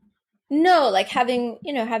 No, like having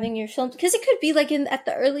your film, because it could be like at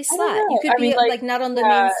the early I don't slot. You know. could I be mean, like not on the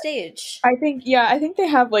main stage. I think they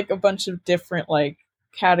have like a bunch of different like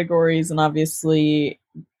categories, and obviously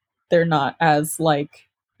they're not as like,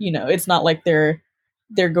 it's not like they're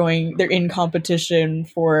in competition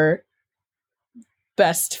for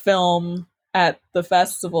best film at the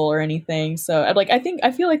festival or anything. So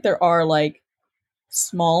I feel like there are like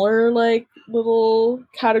smaller like little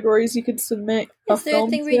categories you could submit a Is there a film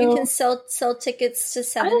thing where you can to. sell tickets to I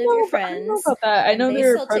 7 don't of your know. I don't know friends, about that. I and know they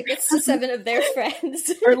there are sell tickets to 7 of their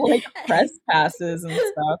friends, or like press passes and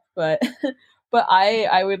stuff, but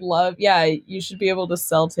I would love, yeah, you should be able to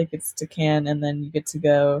sell tickets to Cannes, and then you get to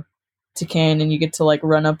go to Cannes and you get to like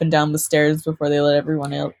run up and down the stairs before they let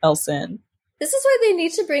everyone else in. This is why they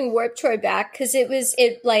need to bring Warped Tour back, because it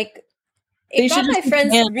They got should my just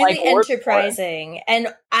friends Cannes, really like, Warped Tour. enterprising.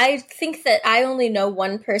 And I think that I only know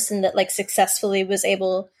one person that like successfully was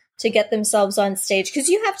able to get themselves on stage, because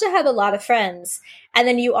you have to have a lot of friends, and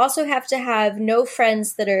then you also have to have no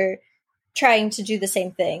friends that are trying to do the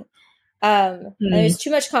same thing. And there's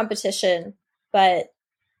too much competition, but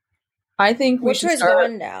I think we should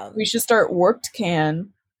gone now. start Warped Cannes,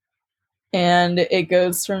 and it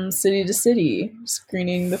goes from city to city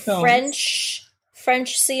screening the films.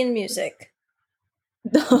 French scene music.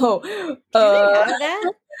 No, Do they have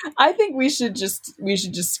that? I think we should just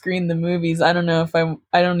screen the movies. I don't know if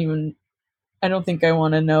I don't think I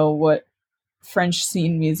want to know what French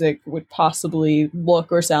scene music would possibly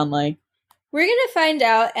look or sound like. We're gonna find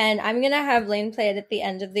out, and I'm gonna have Lane play it at the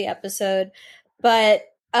end of the episode.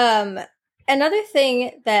 But another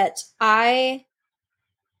thing that I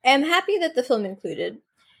am happy that the film included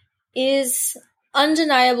is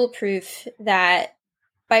undeniable proof that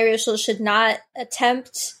biracial should not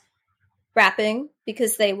attempt rapping,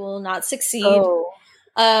 because they will not succeed.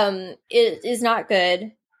 It is not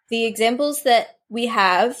good. The examples that we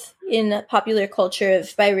have in popular culture of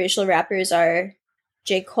biracial rappers are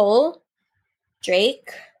J. Cole, Drake,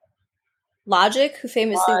 Logic, who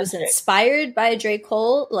famously was inspired by J.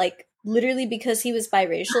 Cole, like literally because he was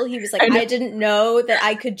biracial. He was like, I didn't know that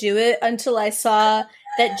I could do it until I saw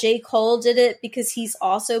that J. Cole did it, because he's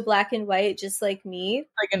also black and white, just like me.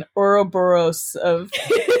 Like an Ouroboros of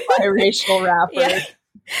biracial rappers. Yeah.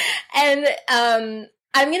 And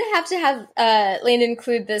I'm going to have Lane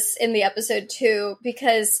include this in the episode too,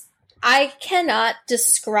 because I cannot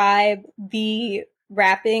describe the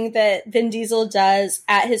rapping that Vin Diesel does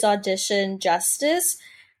at his audition justice.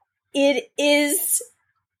 It is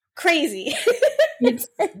crazy. It's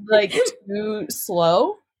like too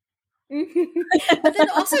slow. But then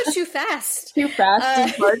also too fast. Too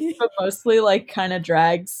fast in parts, but mostly like kind of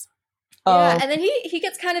drags. Yeah, and then he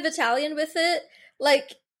gets kind of Italian with it.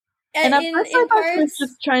 Like, and at first I thought he was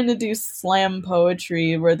just trying to do slam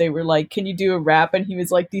poetry, where they were like, can you do a rap? And he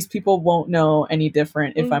was like, these people won't know any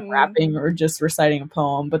different if I'm rapping or just reciting a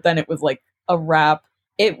poem. But then it was like a rap.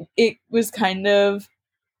 It was kind of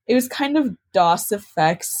DOS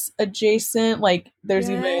effects adjacent. Like there's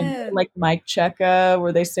even like Mike Checka,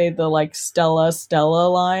 where they say the like Stella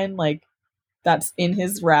line, like that's in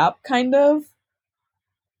his rap kind of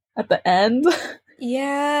at the end.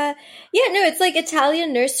 Yeah, no, it's like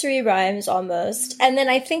Italian nursery rhymes almost. And then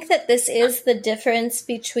I think that this is the difference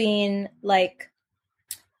between like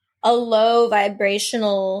a low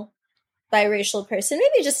vibrational biracial person,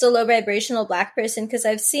 maybe just a low vibrational black person, because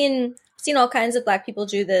I've seen all kinds of black people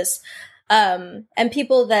do this, and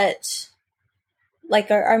people that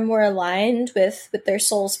like are more aligned with their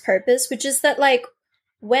soul's purpose, which is that like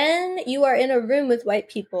when you are in a room with white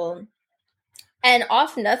people and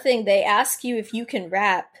off nothing they ask you if you can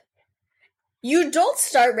rap, you don't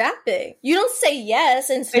start rapping. You don't say yes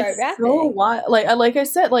and start rapping. So wild. Like I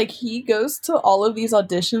said, like he goes to all of these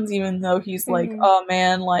auditions even though he's like, oh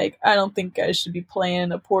man, like I don't think I should be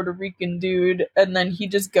playing a Puerto Rican dude, and then he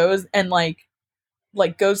just goes and like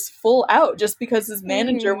goes full out just because his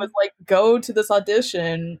manager was like, go to this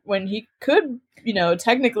audition, when he could,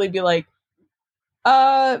 technically be like,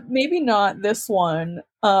 maybe not this one.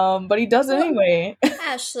 But he does anyway.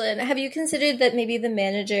 Ashlyn, have you considered that maybe the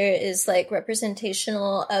manager is like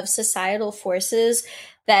representational of societal forces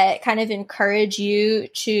that kind of encourage you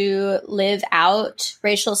to live out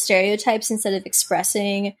racial stereotypes instead of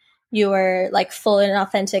expressing your like full and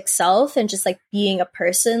authentic self and just like being a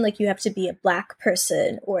person? Like you have to be a black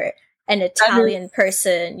person or an Italian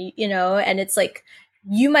person, and it's like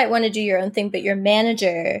you might want to do your own thing, but your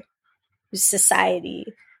manager, who's society,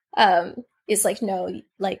 is like, no,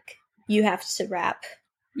 like you have to rap.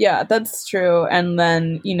 Yeah, that's true. And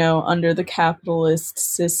then, under the capitalist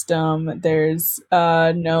system, there's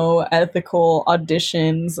no ethical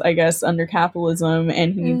auditions, I guess, under capitalism,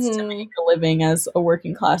 and he needs to make a living as a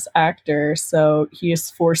working class actor, so he is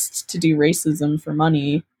forced to do racism for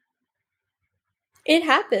money. It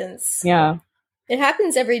happens. Yeah. It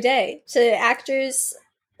happens every day to actors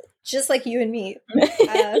just like you and me.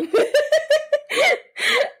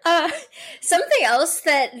 Something else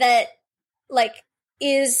that like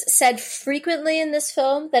is said frequently in this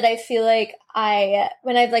film that I feel like I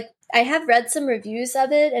have read some reviews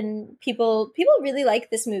of it, and people really like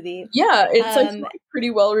this movie. Yeah, it's pretty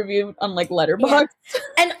well reviewed on Letterboxd. Yeah.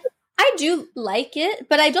 And I do like it,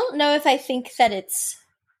 but I don't know if I think that it's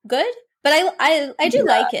good. But I do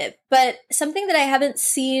like it. But something that I haven't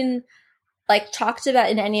seen talked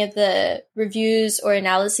about in any of the reviews or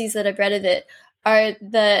analyses that I've read of it are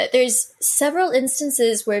there's several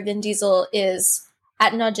instances where Vin Diesel is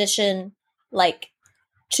at an audition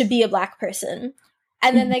to be a black person,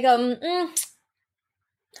 and then they go, you're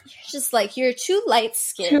just you're too light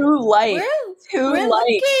skinned. Too light.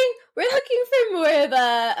 We're looking for more of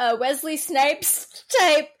a Wesley Snipes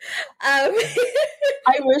type. I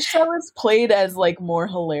wish that was played as more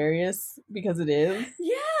hilarious, because it is.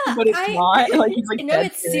 Yeah, but it's not. He's no,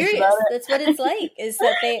 it's serious. That's what it's like. Is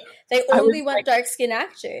that they only want dark skinned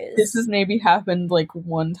actors. This has maybe happened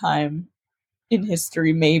one time in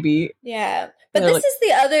history, maybe. Yeah, but this is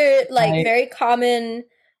the other very common.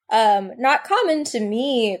 Not common to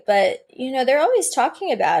me, but they're always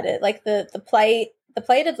talking about it, the plight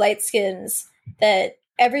of light skins, that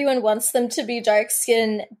everyone wants them to be dark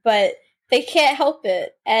skinned, but they can't help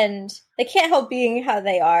it, and they can't help being how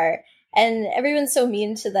they are, and everyone's so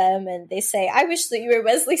mean to them, and they say, I wish that you were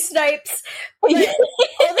Wesley Snipes, but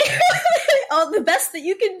all the best that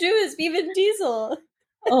you can do is be Vin Diesel.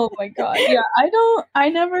 Oh my god. Yeah, I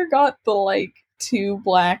never got the too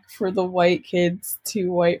black for the white kids,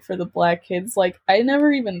 too white for the black kids. I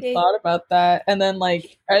never even thought about that. And then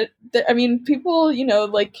I mean, people,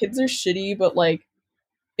 kids are shitty, but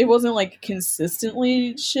it wasn't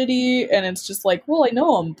consistently shitty, and it's just well, I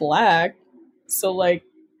know I'm black, so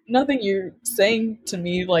nothing you're saying to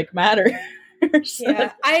me matters.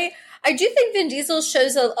 Yeah, I do think Vin Diesel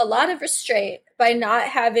shows a lot of restraint by not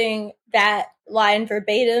having that line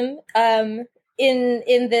verbatim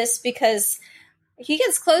in this, because he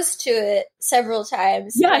gets close to it several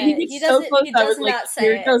times. Yeah, he gets so close. He does not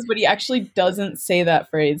say it. But he actually doesn't say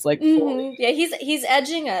that phrase fully. Yeah, he's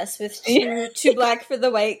edging us with too black for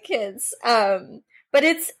the white kids. But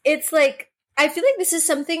it's I feel like this is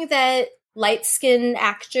something that light-skinned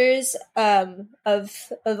actors of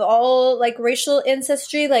all racial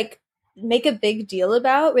ancestry make a big deal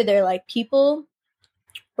about, where they're people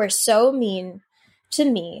were so mean to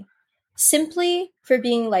me simply for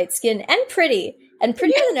being light-skinned and pretty. And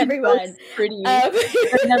prettier than everyone. Pretty.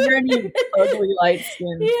 Never any ugly light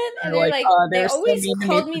skin. Yeah, and they always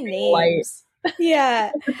called me names.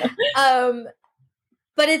 Yeah.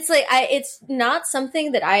 But it's it's not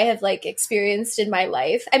something that I have experienced in my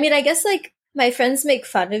life. I mean, I guess my friends make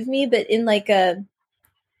fun of me, but in a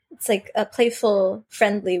playful,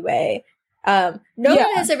 friendly way. No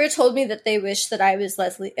one has ever told me that they wish that I was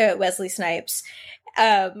Wesley Snipes.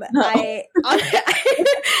 I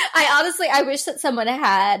honestly, I wish that someone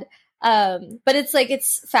had, but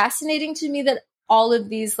it's fascinating to me that all of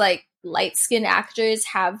these light-skinned actors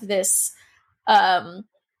have this,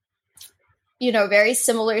 very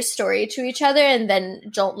similar story to each other, and then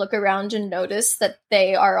don't look around and notice that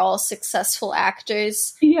they are all successful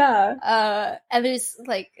actors. Yeah. And there's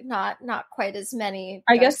not quite as many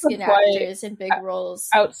I guess dark-skinned actors in big roles.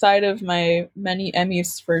 Outside of my many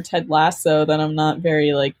Emmys for Ted Lasso, that I'm not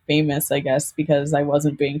very famous, I guess, because I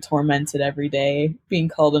wasn't being tormented every day, being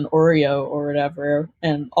called an Oreo or whatever,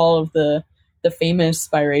 and all of the famous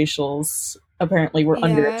biracials apparently were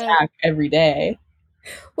under attack every day.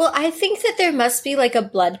 Well, I think that there must be a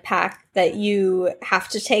blood pact that you have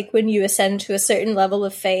to take when you ascend to a certain level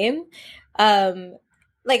of fame. There's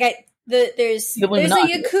a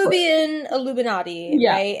Yakubian Illuminati,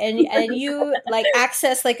 right? And you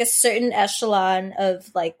access a certain echelon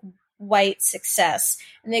of white success,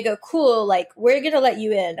 and they go, cool, we're gonna let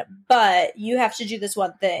you in, but you have to do this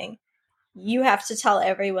one thing. You have to tell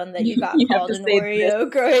everyone that you got called an Oreo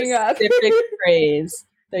growing up. Specific phrase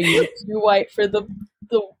that you're too white for the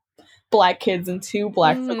black kids and too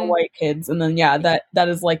black for the white kids, and then that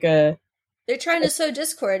is they're trying to sow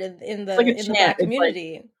discord in the black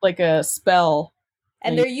community, like a spell,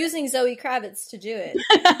 and they're using Zoe Kravitz to do it.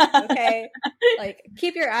 Okay,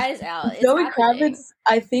 keep your eyes out. It's Zoe happening. Kravitz,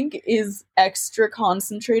 I think, is extra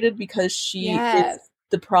concentrated because she is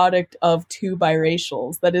the product of two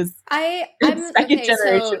biracials. That is I'm second okay.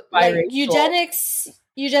 generation So biracial. like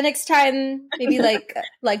eugenics time, maybe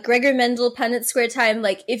like Gregor Mendel Punnett Square time.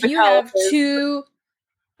 Like if you have two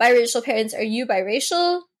biracial parents, are you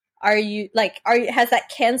biracial? Are you has that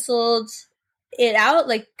canceled it out?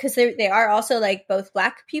 Like because they are also like both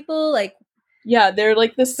black people. Like yeah, they're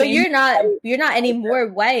like the same. But you're not any more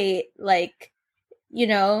white. Like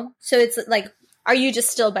so it's like. Are you just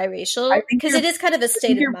still biracial? Because it is kind of a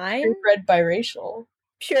state of mind. Purebred biracial.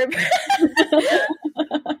 Purebred.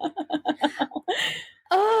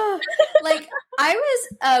 Oh, like I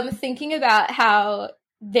was thinking about how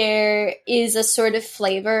there is a sort of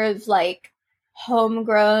flavor of like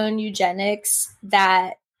homegrown eugenics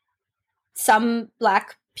that some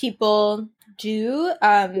Black people do.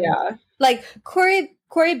 Yeah. Like Cory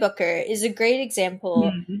Booker is a great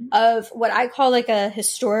example of what I call like a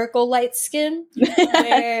historical light skin,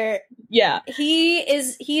 where he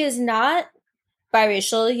is not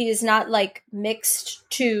biracial. He is not like mixed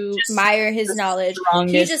to mire his knowledge.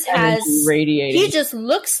 He just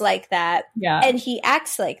looks like that, and he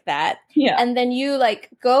acts like that. Yeah, and then you like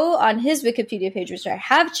go on his Wikipedia page, which I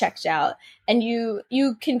have checked out, and you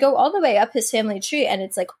can go all the way up his family tree, and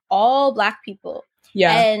it's like all Black people.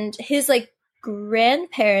 Yeah, and his like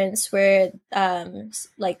grandparents were of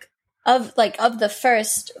the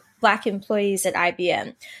first Black employees at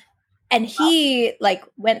IBM, and he like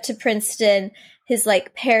went to Princeton. His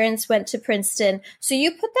like parents went to Princeton. So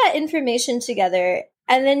you put that information together,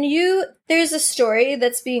 and then there's a story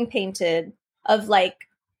that's being painted of like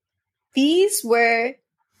these were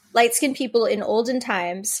light-skinned people in olden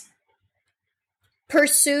times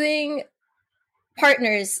pursuing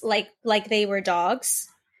partners like they were dogs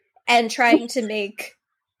and trying to make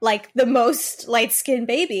like the most light-skinned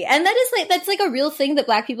baby. And that's like a real thing that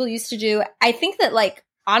Black people used to do. I think that like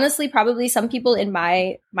honestly, probably some people in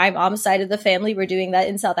my mom's side of the family were doing that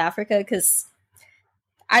in South Africa, because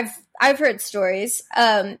I've heard stories.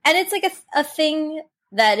 And it's like a thing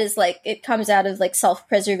that is like, it comes out of like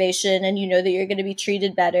self-preservation, and that you're going to be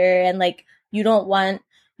treated better, and like you don't want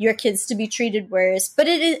your kids to be treated worse. But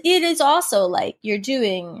it is also like you're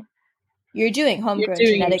doing homegrown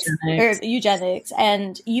genetics or eugenics,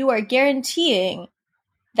 and you are guaranteeing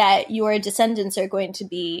that your descendants are going to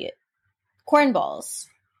be cornballs.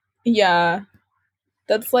 Yeah,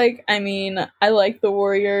 that's like, I mean, I like the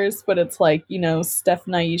Warriors, but it's like, Steph,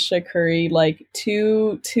 Naisha, Curry, like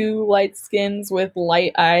two light skins with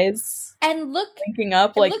light eyes, and look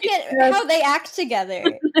up, like look at how they act together.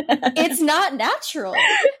 It's not natural.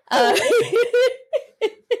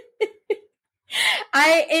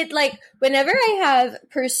 Whenever I have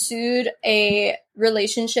pursued a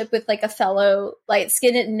relationship with like a fellow light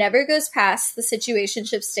skin, it never goes past the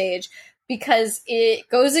situationship stage, because it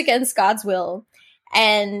goes against God's will,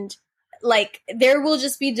 and like there will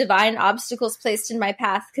just be divine obstacles placed in my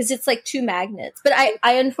path, because it's like two magnets. But I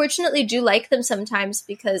unfortunately do like them sometimes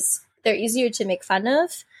because they're easier to make fun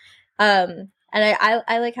of, and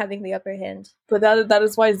I like having the upper hand. But that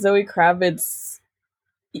is why Zoe Kravitz's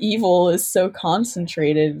evil is so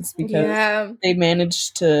concentrated. It's because they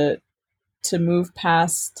managed to move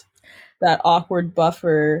past that awkward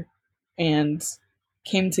buffer and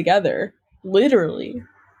came together. Literally.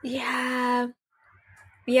 Yeah.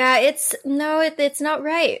 It's not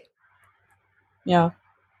right. Yeah.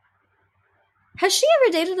 Has she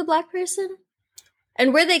ever dated a Black person?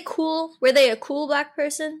 And were they cool? Were they a cool Black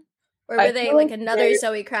person? Or were they like another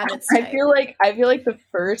Zoe Kravitz type? I feel like the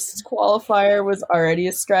first qualifier was already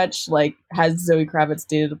a stretch. Like, has Zoe Kravitz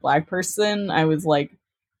dated a Black person? I was like,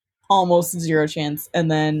 almost zero chance. And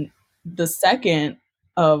then the second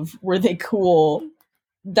of were they cool?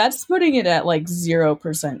 That's putting it at like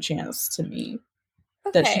 0% chance to me.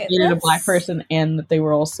 Okay, that she dated a Black person and that they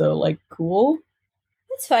were also like cool.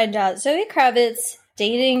 Let's find out. Zoe Kravitz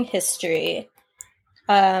dating history.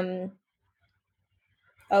 Oh,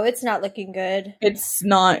 it's not looking good. It's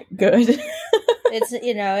not good.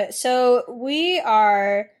 It's so we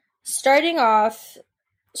are starting off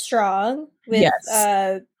strong with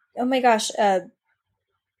oh my gosh, I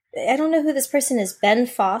don't know who this person is, Ben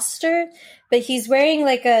Foster, but he's wearing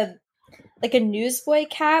like a newsboy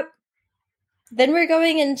cap. Then we're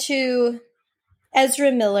going into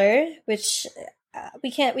Ezra Miller, which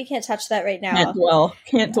we can't touch that right now.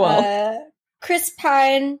 Can't dwell. Chris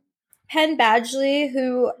Pine, Penn Badgley,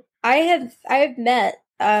 who I have met.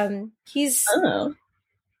 He's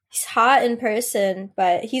hot in person,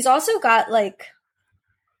 but he's also got like,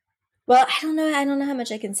 well, I don't know how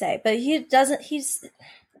much I can say, but he's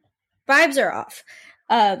vibes are off.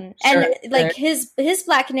 And like his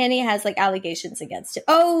Black nanny has like allegations against him.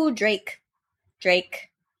 Oh, Drake. Drake.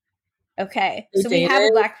 Okay, They so we have a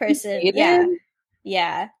dated? black They person. dated?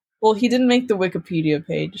 Yeah. Well, he didn't make the Wikipedia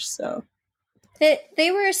page, so.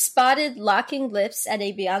 They were spotted locking lips at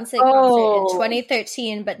a Beyonce concert Oh. in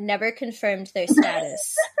 2013, but never confirmed their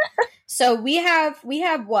status. So we have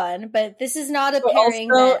one, but this is not a But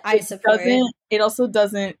pairing also, that I support. it also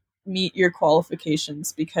doesn't meet your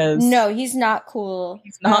qualifications because No, he's not cool.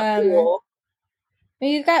 he's not cool.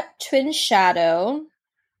 You've got Twin Shadow.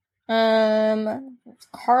 Carl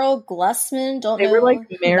Glussman, don't They know were, like,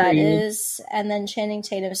 who married. that is, and then Channing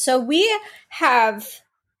Tatum. So we have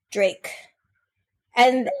Drake,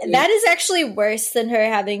 and that is actually worse than her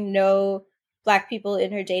having no black people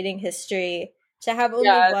in her dating history. To have only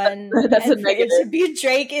one, that's and a for it negative. to be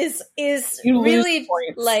Drake is You really lose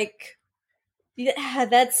points. like, yeah,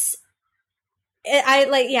 that's.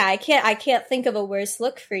 I can't think of a worse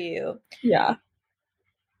look for you. Yeah.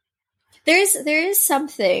 There is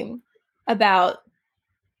something about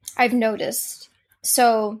I've noticed.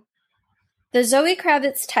 So the Zoe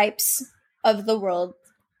Kravitz types of the world,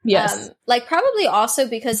 Yes. like probably also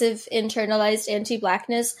because of internalized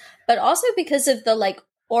anti-blackness, but also because of the like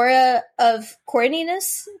aura of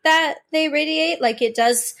corniness that they radiate. Like it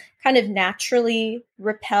does kind of naturally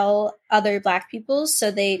repel other black people,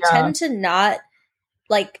 so they tend to not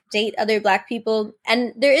like date other black people.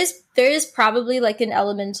 And there is probably like an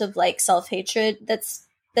element of like self-hatred that's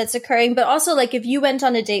occurring, but also like if you went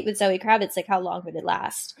on a date with Zoe Kravitz, like how long would it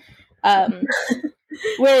last?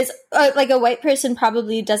 Whereas like a white person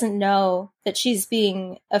probably doesn't know that she's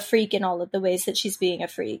being a freak in all of the ways that she's being a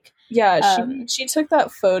freak. Yeah, she took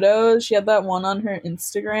that photo. She had that one on her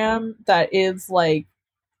Instagram that is like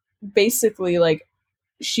basically like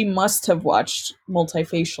she must have watched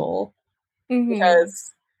Multifacial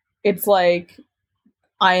because it's like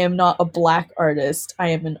I am not a black artist. I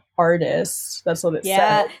am an artist. That's what it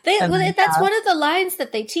says. That's one of the lines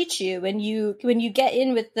that they teach you when you get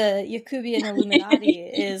in with the Yakubian Illuminati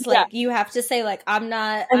is like you have to say like I'm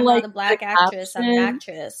not a black actress. I'm an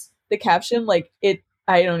actress. The caption, like it,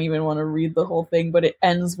 I don't even want to read the whole thing, but it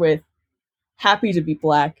ends with "Happy to be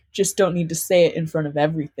black. Just don't need to say it in front of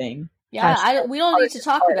everything." Yeah, we don't need to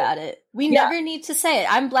talk about it. We never need to say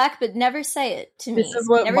it. I'm black, but never say it to me. This is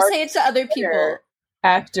what never say it to other people.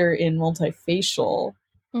 Actor in Multifacial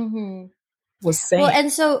was saying. Well,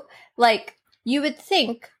 and so like you would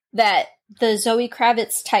think that the Zoe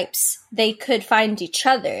Kravitz types, they could find each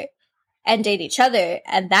other and date each other,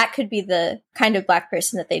 and that could be the kind of black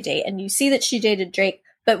person that they date. And you see that she dated Drake,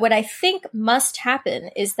 but what I think must happen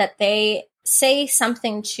is that they say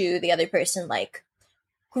something to the other person like,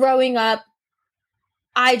 growing up,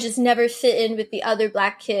 I just never fit in with the other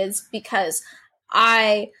black kids because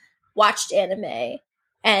I watched anime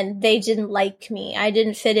and they didn't like me. I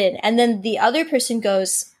didn't fit in. And then the other person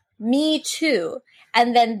goes, me too.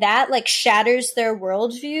 And then that like shatters their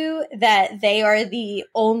worldview that they are the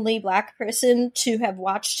only black person to have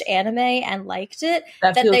watched anime and liked it.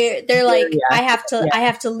 That they're like, I have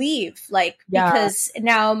to leave, like because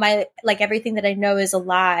now my like everything that I know is a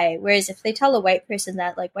lie. Whereas if they tell a white person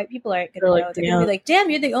that, like white people aren't gonna know. Like, they're gonna be like, damn,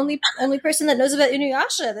 you're the only person that knows about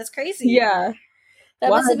Inuyasha. That's crazy. Yeah.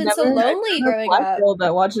 That must have been so lonely growing black up. Girl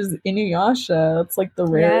that watches Inuyasha. It's like the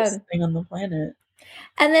rarest thing on the planet.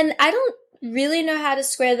 And then I don't really know how to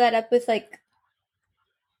square that up with like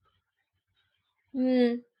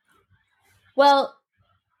well,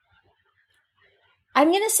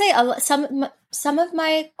 I'm gonna say some of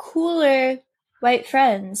my cooler white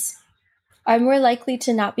friends are more likely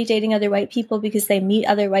to not be dating other white people because they meet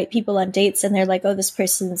other white people on dates and they're like, oh, this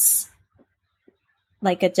person's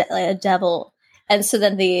like a devil. And so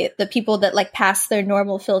then the people that like pass their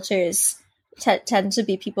normal filters tend to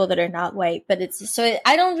be people that are not white. But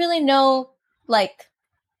I don't really know, like,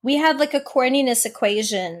 we have like a corniness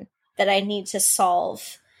equation that I need to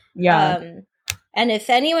solve. Yeah. And if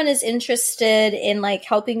anyone is interested in like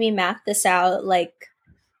helping me map this out, like,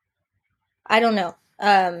 I don't know.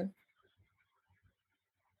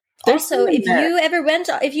 Also,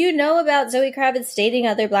 if you know about Zoe Kravitz dating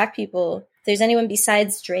other black people, if there's anyone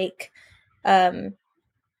besides Drake,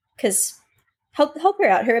 because help her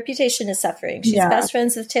out. Her reputation is suffering. She's best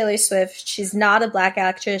friends with Taylor Swift. She's not a black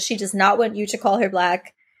actress. She does not want you to call her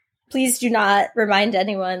black. Please do not remind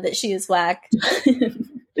anyone that she is black.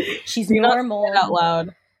 She's normal. Not say it out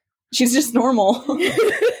loud. She's just normal.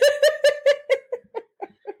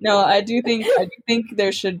 No, I do think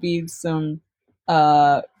there should be some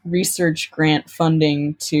research grant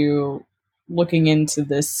funding to looking into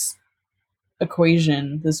this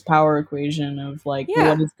equation, this power equation of like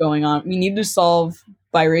what is going on. We need to solve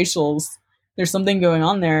biracials. There's something going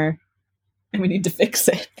on there and we need to fix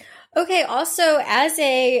it. Okay, also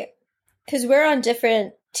because we're on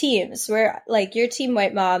different teams. We're like you're team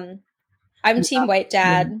white mom, I'm team white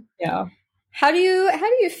dad. Yeah. How do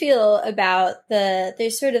you feel about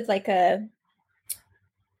there's sort of like a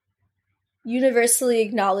universally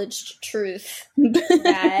acknowledged truth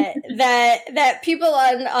that people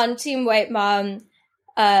on team white mom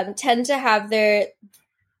tend to have their,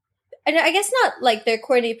 and I guess not like their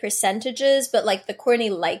corny percentages, but like the corny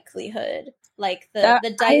likelihood, like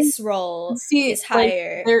the dice roll is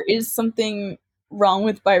higher. Like, there is something wrong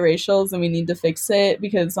with biracials and we need to fix it,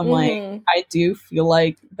 because I'm like, I do feel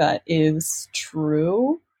like that is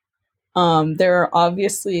true. There are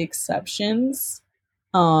obviously exceptions.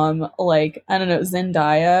 Like, I don't know,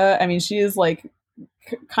 Zendaya, I mean, she is like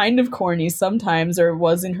kind of corny sometimes, or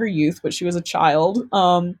was in her youth, but she was a child.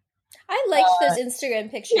 I liked those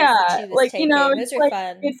Instagram pictures that she was like, taking. you know, those are like,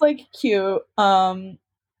 fun. It's like cute.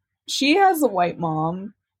 She has a white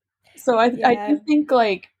mom, so I do think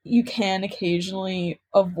like you can occasionally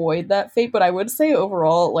avoid that fate, but I would say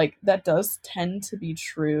overall, like, that does tend to be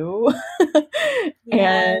true.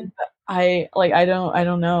 And I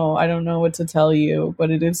don't know what to tell you, but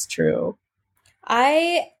it is true.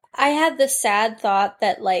 I had the sad thought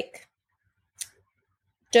that like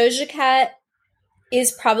Doja Cat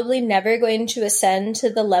is probably never going to ascend to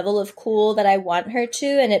the level of cool that I want her to,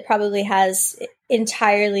 and it probably has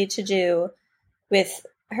entirely to do with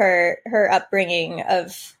her upbringing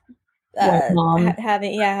of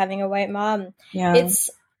having a white mom. Yeah, it's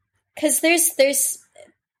because there's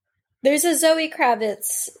a Zoe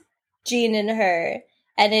Kravitz gene in her,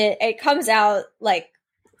 and it comes out like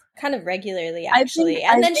kind of regularly, actually.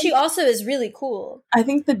 I think she also is really cool. I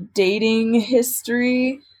think the dating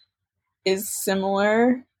history is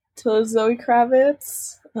similar to Zoe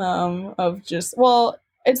Kravitz. Of just, well,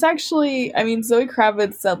 it's actually, I mean, Zoe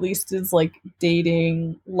Kravitz at least is like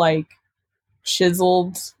dating like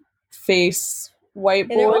chiseled face white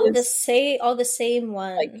boys. They're all the same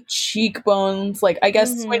ones. Like cheekbones. Like, I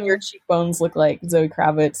guess when your cheekbones look like Zoe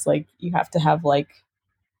Kravitz, like, you have to have like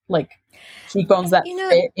cheekbones that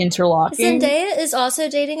fit interlocking. Zendaya is also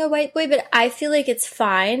dating a white boy, but I feel like it's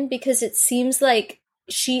fine because it seems like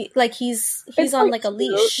he's on like a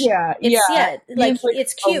leash.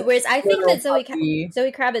 It's cute. Whereas I think that Zoe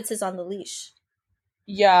Kravitz is on the leash.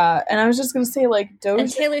 Yeah, and I was just gonna say, like, Doja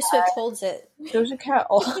and Taylor Swift holds it. Doja Cat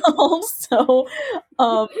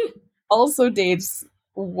also dates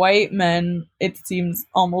white men, it seems,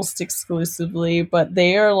 almost exclusively, but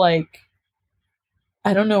they are like,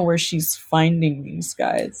 I don't know where she's finding these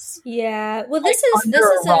guys. Yeah, well, this is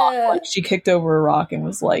like, she kicked over a rock and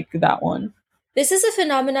was like, that one. This is a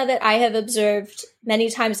phenomena that I have observed many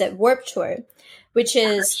times at Warped Tour, which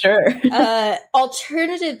is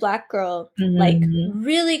alternative black girl, like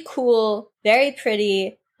really cool, very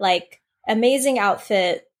pretty, like amazing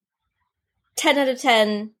outfit, 10 out of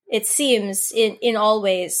 10, it seems, in all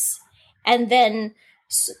ways. And then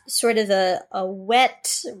sort of a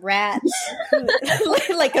wet rat,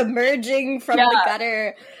 like emerging from the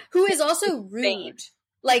gutter, who is also rude.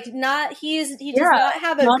 Like, he does not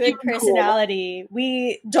have a good personality. Cool.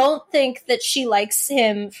 We don't think that she likes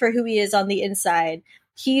him for who he is on the inside.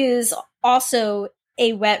 He is also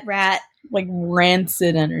a wet rat. Like,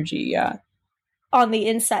 rancid energy, on the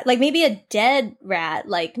inside. Like, maybe a dead rat,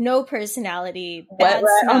 like, no personality, bad wet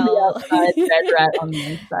rat smell. On the outside, dead rat on the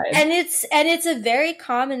inside. And it's a very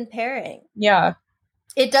common pairing. Yeah.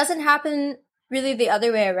 It doesn't happen really the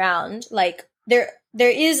other way around. Like, there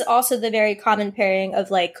is also the very common pairing of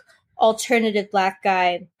like alternative black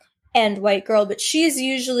guy and white girl, but she's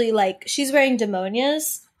usually like, she's wearing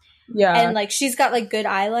demonias. Yeah. And like, she's got like good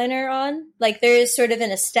eyeliner on. Like, there is sort of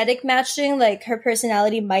an aesthetic matching. Like, her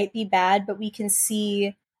personality might be bad, but we can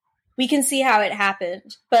see how it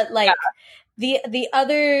happened. But like the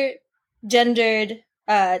other gendered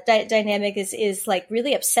dynamic is like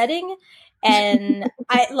really upsetting. And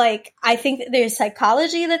I think that there's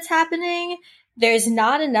psychology that's happening. There's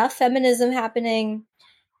not enough feminism happening.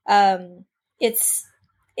 It's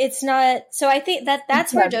not. So I think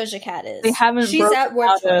that's where Doja Cat is. She's at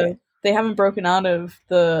Warped Tour. They haven't broken out of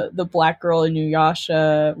the black girl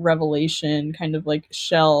Inuyasha revelation kind of like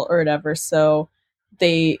shell or whatever. So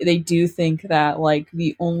they do think that like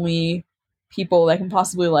the only people that can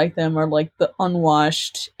possibly like them are like the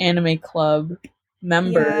unwashed anime club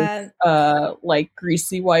members, like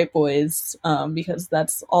greasy white boys, because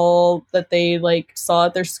that's all that they like saw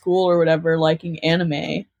at their school or whatever, liking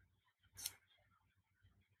anime.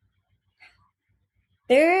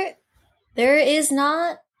 There is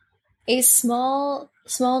not a small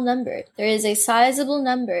number. There is a sizable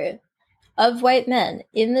number of white men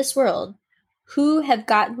in this world who have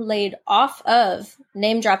gotten laid off of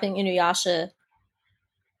name-dropping Inuyasha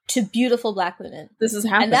to beautiful Black women. This is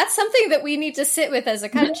happening. And that's something that we need to sit with as a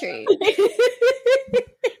country.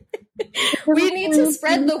 We need to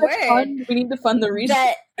spread the word. We need to fund the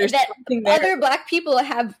research. That other Black people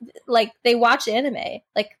have, like, they watch anime.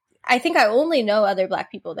 Like, I think I only know other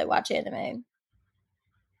Black people that watch anime.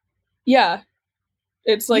 Yeah.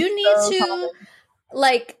 It's like, you need to common.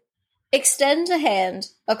 Like, extend a hand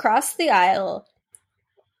across the aisle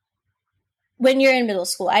when you're in middle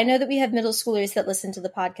school. I know that we have middle schoolers that listen to the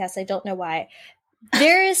podcast. I don't know why.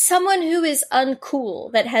 There is someone who is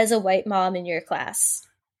uncool that has a white mom in your class.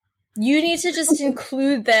 You need to just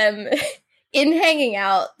include them in hanging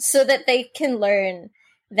out so that they can learn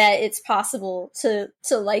that it's possible to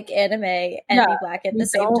like anime and be Black at the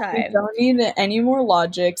same time. We don't need any more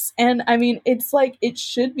logics. And I mean, it's like, it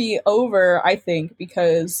should be over, I think,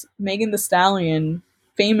 because Megan Thee Stallion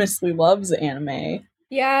famously loves anime.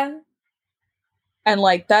 Yeah. And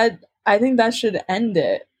like that, I think that should end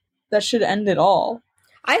it. That should end it all.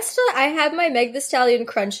 I have my Meg Thee Stallion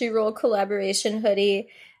Crunchyroll collaboration hoodie.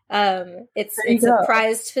 It's a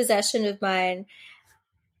prized possession of mine.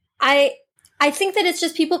 I think that it's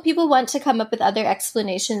just people want to come up with other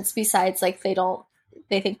explanations besides, like, they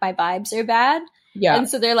think my vibes are bad. Yeah. And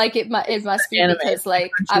so they're like, it must be anime, because,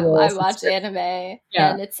 like, I watch anime.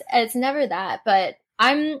 Yeah. And it's never that. But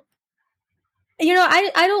I don't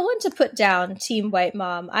want to put down Team White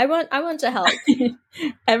Mom. I want to help.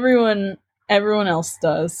 Everyone else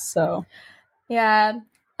does, so. Yeah.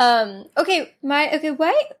 Why,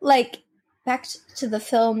 like, back to the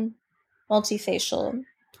film Multifacial.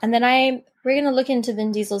 And then we're going to look into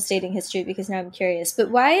Vin Diesel's dating history because now I'm curious. But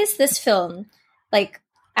why is this film, like,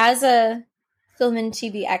 as a film and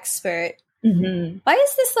TV expert, why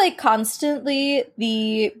is this, like, constantly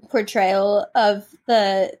the portrayal of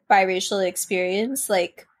the biracial experience?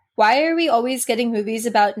 Like, why are we always getting movies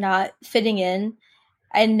about not fitting in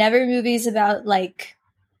and never movies about, like,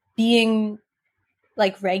 being,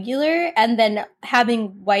 like, regular and then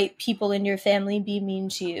having white people in your family be mean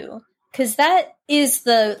to you? Because that is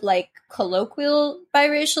the, like, colloquial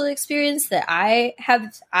biracial experience that I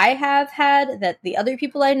have had, that the other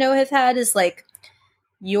people I know have had, is like,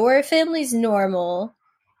 your family's normal,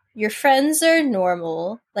 your friends are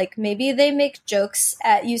normal, like, maybe they make jokes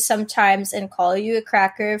at you sometimes and call you a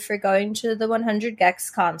cracker for going to the 100 Gex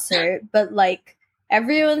concert, but, like,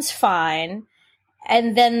 everyone's fine.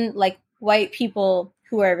 And then, like, white people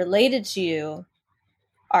who are related to you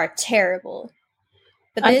are terrible.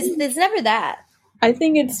 But there's never that. I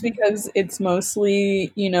think it's because it's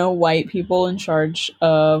mostly, white people in charge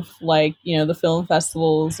of, like, the film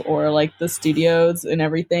festivals or, like, the studios and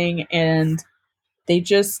everything, and they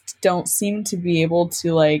just don't seem to be able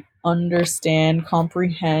to, like, comprehend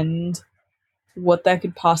what that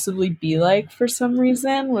could possibly be like for some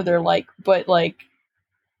reason, where they're like, but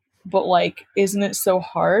isn't it so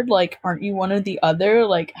hard? Like, aren't you one or the other?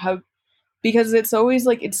 Like, how? Because it's always,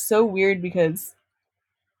 like, it's so weird because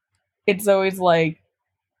it's always like,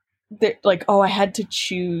 oh, I had to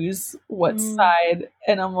choose what side,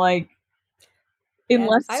 and I'm like,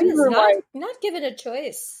 unless I you were not given a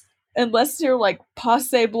choice, unless you're like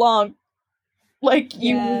passe blanc, like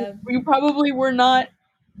you probably were not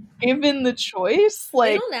given the choice.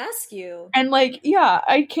 Like, they don't ask you, and like, yeah,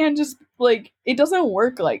 I can't just, like, it doesn't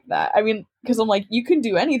work like that. I mean, because I'm like, you can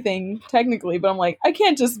do anything technically, but I'm like, I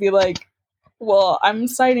can't just be like, well, I'm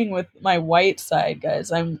siding with my white side,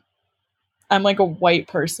 guys. I'm like a white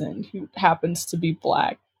person who happens to be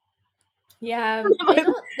Black. Yeah,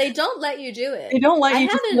 they don't let you do it. They don't let you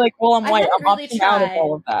just be like, well, I'm white. I'm really opting out of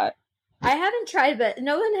all of that. I haven't tried, but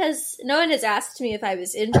no one has asked me if I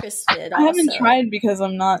was interested. I haven't tried because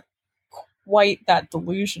I'm not quite that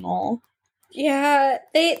delusional. Yeah,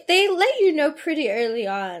 they let you know pretty early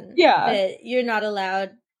on. Yeah, that you're not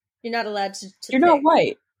allowed. You're not allowed to. You're not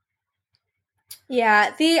white.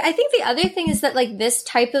 Yeah, I think the other thing is that, like, this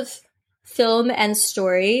type of film and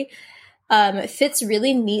story fits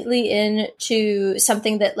really neatly into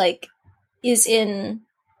something that, like, is in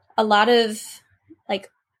a lot of,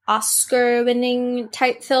 like, Oscar-winning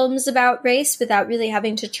type films about race without really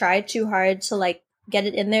having to try too hard to, like, get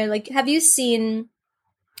it in there. Like, have you seen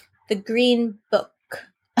The Green Book?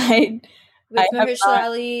 With Mahershala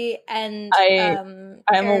Ali and I'm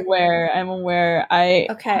aware. I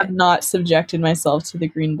have not subjected myself to The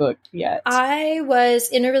Green Book yet. I was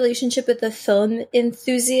in a relationship with a film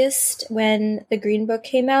enthusiast when The Green Book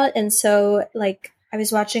came out, and so, like, I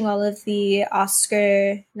was watching all of the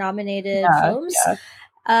Oscar-nominated films. Yeah.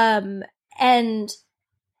 And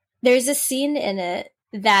there's a scene in it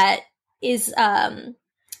that is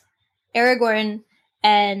Aragorn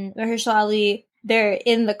and Mahershala Ali, they're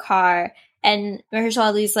in the car, and Mahershala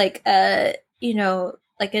Ali's like you know,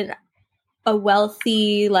 like a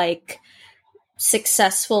wealthy, like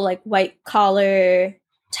successful, like white collar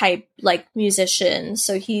type like musician.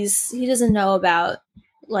 So he doesn't know about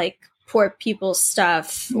like poor people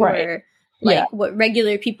stuff or like what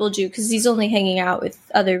regular people do, because he's only hanging out with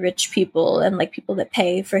other rich people and like people that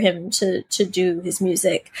pay for him to do his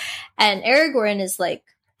music. And Aragorn is like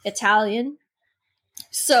Italian,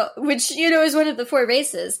 so which, you know, is one of the 4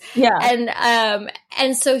 races.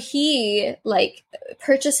 And so he like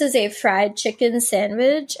purchases a fried chicken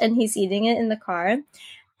sandwich and he's eating it in the car,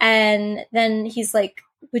 and then he's like,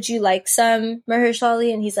 would you like some, Mahershala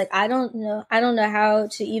Ali? And he's like, I don't know how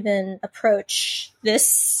to even approach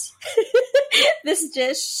this this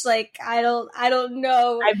dish. Like, I don't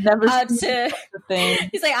know. I've never how seen to. The thing.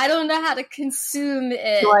 He's like, I don't know how to consume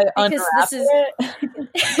it. Do I because unwrap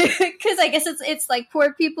this is because I guess it's like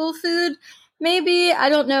poor people food. Maybe, I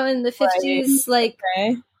don't know, in the 50s, like,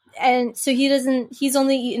 and so he's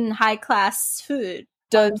only eaten high class food.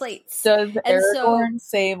 Plates. Does Aragorn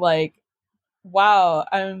say like, wow,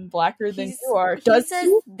 I'm blacker than you are? He says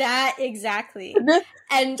that exactly.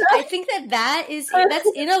 And I think that's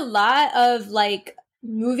in a lot of like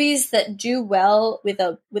movies that do well with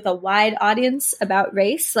a wide audience about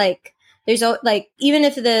race. Like, there's like, even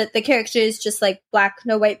if the character is just like black,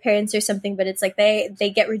 no white parents or something, but it's like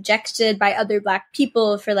they get rejected by other black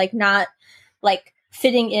people for like not like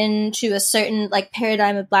fitting into a certain like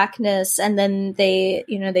paradigm of blackness, and then they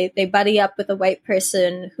buddy up with a white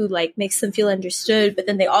person who like makes them feel understood, but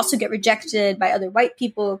then they also get rejected by other white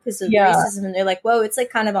people because of racism, and they're like, whoa, it's like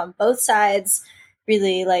kind of on both sides,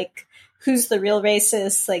 really. Like, who's the real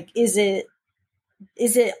racist? Like, is it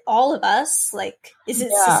all of us? Like, is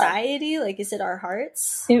it society? Like, is it our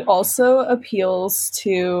hearts? It also appeals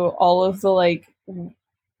to all of the like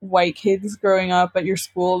white kids growing up at your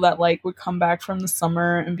school that like would come back from the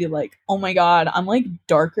summer and be like, oh my god, I'm like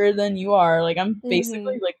darker than you are, like I'm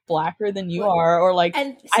basically like blacker than you are, or like,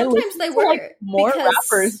 and sometimes they were like more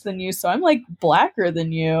rappers than you, so I'm like blacker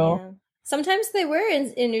than you. Sometimes they were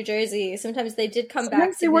in New Jersey. Sometimes they did come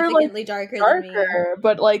back significantly darker than me.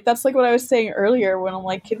 But like, that's like what I was saying earlier when I'm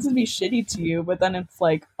like, kids would be shitty to you, but then it's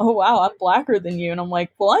like, oh wow, I'm blacker than you, and I'm like,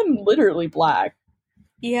 well, I'm literally black.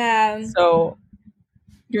 Yeah. So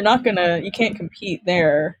you can't compete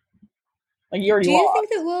there. Like, you already lost. Do you think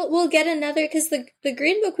that we'll get another? Because the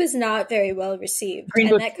Green Book was not very well received. Green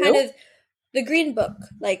Book 2? The Green Book,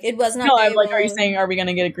 like, it was not. No, I'm like, are you saying, are we going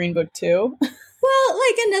to get a Green Book 2? Well,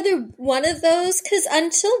 like another one of those, because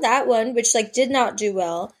until that one, which like did not do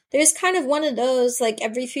well, there's kind of one of those like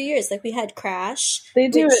every few years. Like, we had Crash. They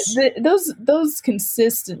do it. Those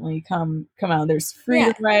consistently come out. There's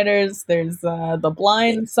Freedom Riders. There's The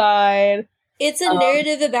Blind Side. It's a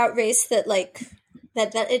narrative about race that like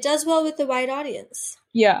that it does well with the wide audience.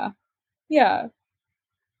 Yeah.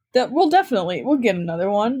 That we'll get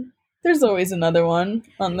another one. There's always another one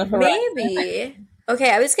on the horizon. Maybe.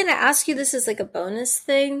 Okay, I was going to ask you this as like a bonus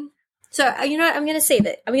thing. So, you know what? I'm going to save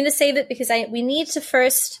it. I'm going to save it because we need to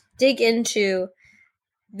first dig into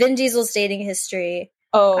Vin Diesel's dating history.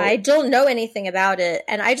 Oh. I don't know anything about it,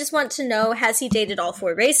 and I just want to know, has he dated all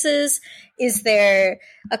 4 races? Is there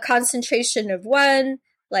a concentration of one?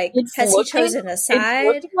 Like, has he chosen a side?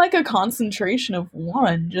 It's looking like a concentration of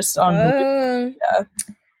one, just on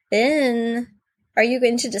Vin, are you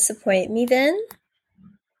going to disappoint me, Vin?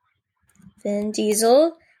 Vin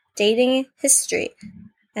Diesel, dating history.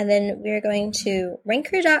 And then we're going to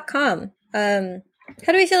Ranker.com. How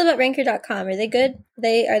do we feel about Ranker.com? Are they good?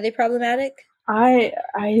 Are they problematic? I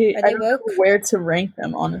don't know where to rank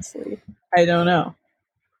them, honestly. I don't know.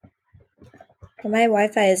 Well, my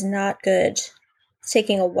Wi-Fi is not good. It's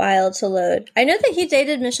taking a while to load. I know that he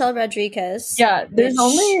dated Michelle Rodriguez. Yeah, there's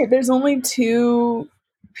only 2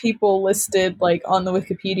 people listed like on the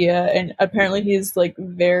Wikipedia, and apparently he's like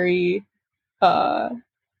very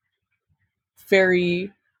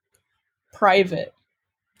private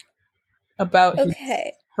about his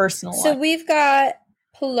personal life. So we've got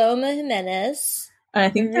Paloma Jimenez, and I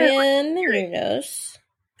think Miriam Menounos.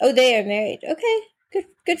 Oh, they are married. Okay,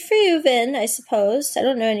 good for you, Vin, I suppose. I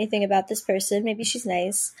don't know anything about this person. Maybe she's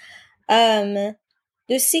nice.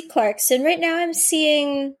 Lucy Clarkson. Right now I'm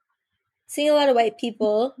seeing a lot of white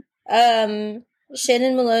people. Shannon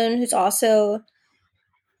Malone, who's also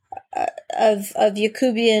of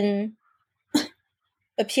Yakubian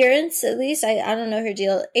appearance, at least. I don't know her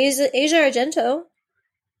deal. Asia Argento.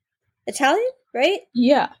 Italian, right?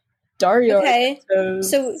 Yeah. Dario. Okay.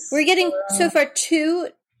 So we're getting so far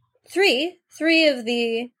three of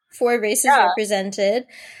the four races represented.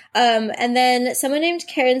 And then someone named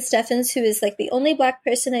Karen Steffens, who is like the only Black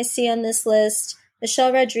person I see on this list.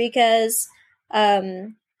 Michelle Rodriguez.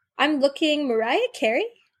 I'm looking Mariah Carey.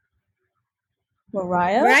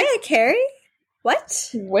 Mariah Carey? What?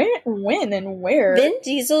 When and where? Vin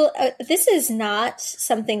Diesel. This is not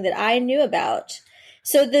something that I knew about.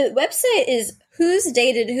 So the website is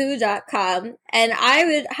who'sdatedwho.com, and I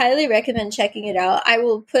would highly recommend checking it out. I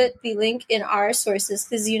will put the link in our sources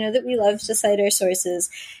because you know that we love to cite our sources.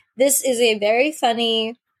 This is a very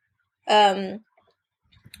funny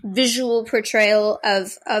visual portrayal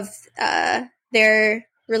of their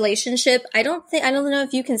relationship. I don't know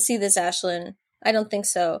if you can see this, Ashlyn. I don't think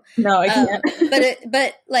so. No, I can't.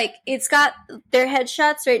 but like it's got their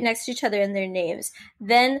headshots right next to each other and their names.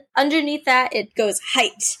 Then underneath that, it goes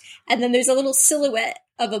height, and then there's a little silhouette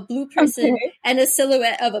of a blue person and a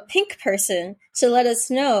silhouette of a pink person to let us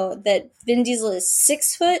know that Vin Diesel is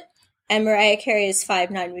 6 foot and Mariah Carey is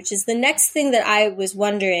 5'9", which is the next thing that I was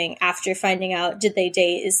wondering after finding out did they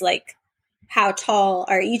date is like how tall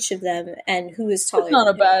are each of them and who is taller. It's not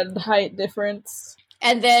a bad height difference.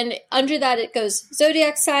 And then under that it goes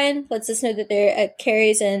zodiac sign, lets us know that they're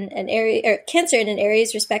Carries and Aries, or Cancer and an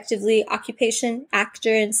Aries respectively, occupation,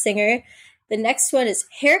 actor and singer. The next one is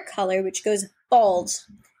hair color, which goes bald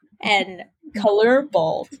and color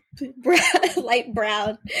bald. Light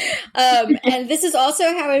brown. And this is also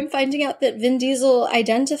how I'm finding out that Vin Diesel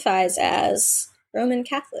identifies as Roman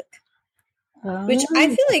Catholic. Which I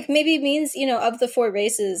feel like maybe means, you know, of the four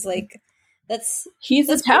races, like he's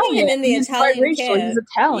Italian. Him in the he's Italian biracial. He's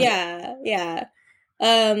Italian. Yeah.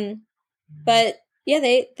 But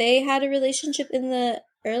yeah, they had a relationship in the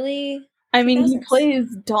early 2000s. He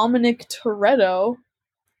plays Dominic Toretto.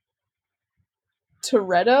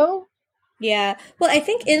 Yeah. Well, I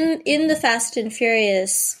think in the Fast and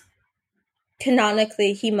Furious,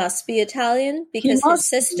 canonically, he must be Italian because his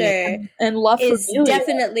sister and La is Familia.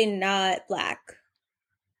 definitely not Black.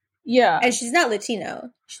 Yeah. And she's not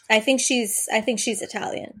Latino. I think she's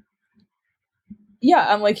Italian. Yeah,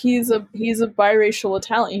 I'm like he's a biracial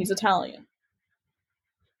Italian. He's Italian.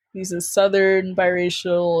 He's a southern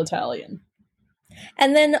biracial Italian.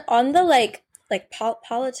 And then on the like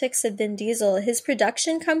politics of Vin Diesel, his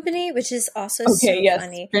production company, which is also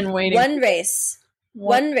funny. Been waiting.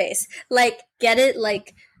 One race. Like get it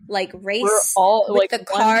like race we're all, with like, the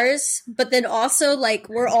cars, but then also like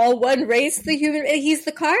we're all one race, the human. He's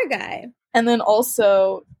the car guy. And then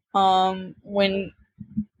also when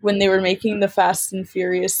they were making the Fast and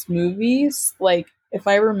Furious movies, like if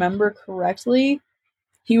I remember correctly,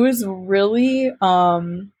 he was really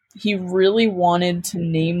he really wanted to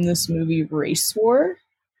name this movie Race War.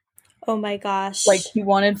 Oh my gosh. Like he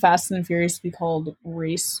wanted Fast and Furious to be called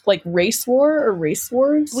Race War or Race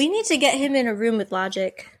Wars. We need to get him in a room with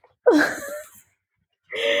Logic.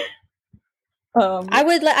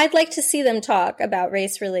 I'd like to see them talk about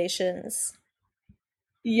race relations.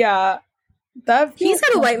 Yeah. He's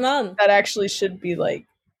got a white mom. That actually should be like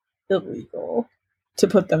illegal to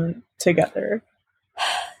put them together.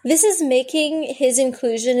 This is making his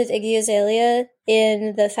inclusion of Iggy Azalea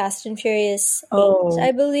in the Fast and Furious 8,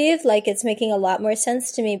 I believe. Like, it's making a lot more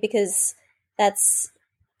sense to me because that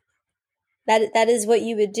is what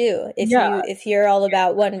you would do if you're all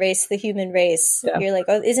about one race, the human race. Yeah. You're like,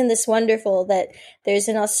 oh, isn't this wonderful that there's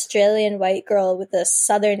an Australian white girl with a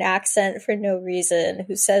southern accent for no reason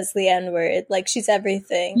who says the N-word? Like, she's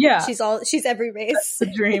everything. Yeah. She's every race. That's the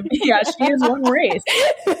dream. Yeah, she is one race.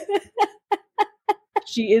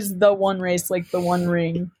 She is the one race, like the one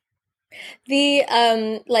ring. The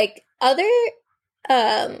other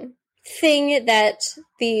thing that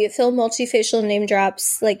the film Multifacial name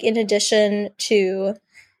drops, like in addition to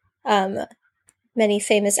many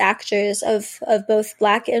famous actors of both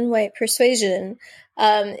Black and white persuasion,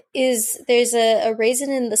 is there's a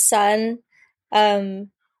Raisin in the Sun. What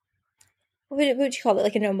would you call it?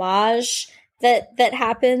 Like an homage that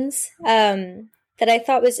happens. That I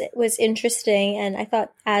thought was interesting, and I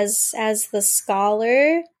thought as the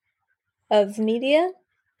scholar of media,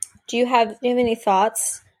 do you have any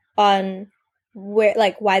thoughts on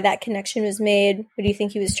why that connection was made? What do you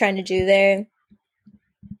think he was trying to do there?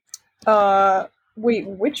 Wait,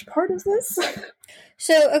 which part is this?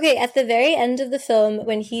 So, okay, at the very end of the film,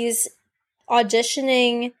 when he's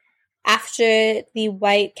auditioning after the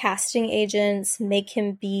white casting agents make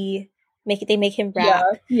him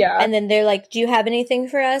rap. Yeah. And then they're like, do you have anything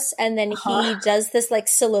for us? And then he does this like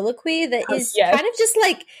soliloquy that is kind of just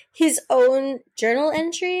like his own journal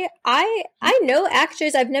entry. I know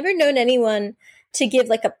actors. I've never known anyone to give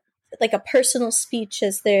like a personal speech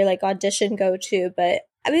as their like audition go-to, but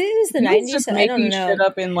I mean, it was the He was 90s, just so I don't making know. shit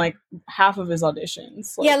up in like half of his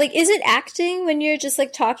auditions. Yeah, like, is it acting when you're just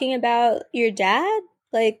like talking about your dad?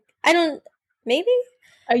 Like, I don't, maybe?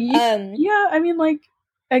 Yeah, I mean, like,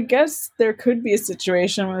 I guess there could be a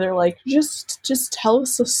situation where they're like, just tell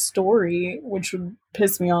us a story, which would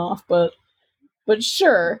piss me off, but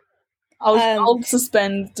sure. I'll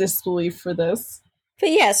suspend disbelief for this.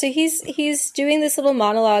 But yeah, so he's doing this little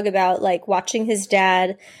monologue about like watching his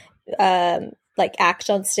dad like act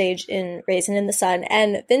on stage in Raisin in the Sun,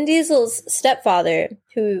 and Vin Diesel's stepfather,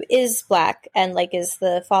 who is black and like is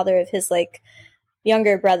the father of his like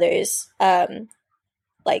younger brothers,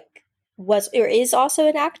 like was or is also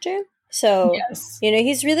an actor. So Yes. you know,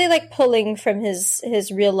 he's really like pulling from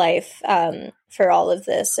his real life for all of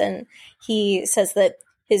this, and he says that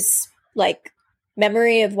his like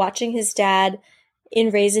memory of watching his dad in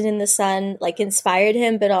Raisin in the Sun like inspired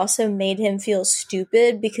him, but also made him feel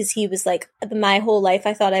stupid because he was like, my whole life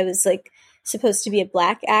I thought I was like supposed to be a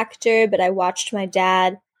black actor, but I watched my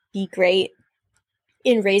dad be great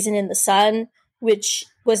in Raisin in the Sun, which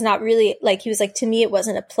was not really like, he was like, to me it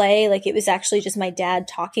wasn't a play, like it was actually just my dad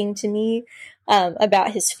talking to me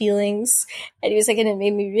about his feelings. And he was like, and it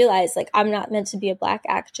made me realize like I'm not meant to be a black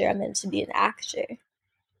actor, I'm meant to be an actor.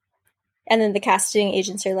 And then the casting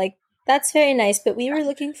agents are like, that's very nice, but we were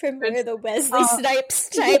looking for more of the Wesley Snipes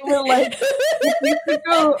type. We're like, if you could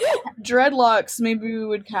go dreadlocks, maybe we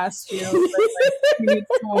would cast you. But, like, we need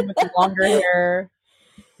someone with longer hair.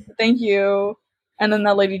 Thank you. And then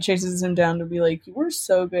that lady chases him down to be like, you were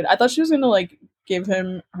so good. I thought she was going to, like, give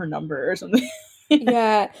him her number or something.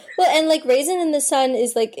 Yeah. Well, and, like, Raisin in the Sun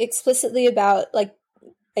is, like, explicitly about, like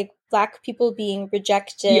black people being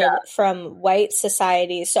rejected from white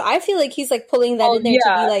society. So I feel like he's like pulling that in there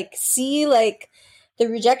to be like, see, like the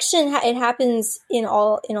rejection, it happens in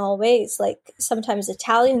all ways. Like sometimes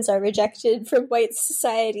Italians are rejected from white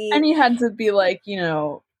society. And he had to be like, you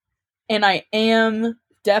know, and I am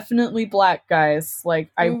definitely black, guys. Like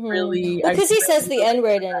I really, because he says the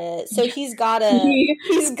N-word in it, so he's gotta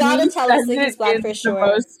tell us that he's black for sure. The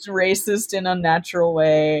most racist and unnatural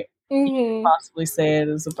way. You can possibly say it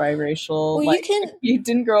as a biracial. Well, like, you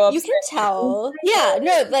didn't grow up. You can tell. Yeah,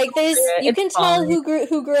 no, like there's you can tell who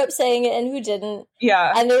grew up saying it and who didn't.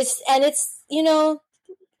 Yeah, and it's you know,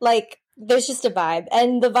 like there's just a vibe,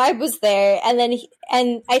 and the vibe was there, and then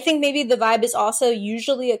and I think maybe the vibe is also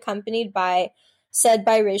usually accompanied by said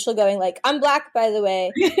biracial going like, I'm black, by the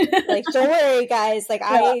way. Like, don't worry, guys. Like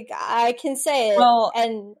I can say it. Well,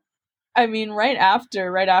 and. I mean, right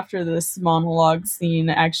after this monologue scene,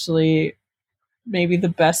 actually, maybe the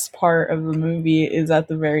best part of the movie is at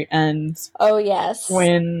the very end. Oh, yes.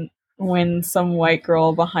 When some white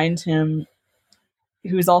girl behind him,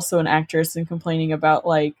 who's also an actress and complaining about,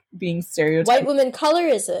 like, being stereotyped. White woman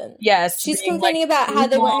colorism. Yes. She's complaining about how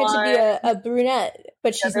they want her to be a brunette,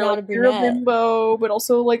 but she's not a brunette. You're a bimbo, but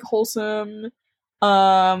also, like, wholesome.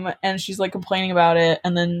 And she's, like, complaining about it,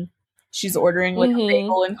 and then she's ordering like a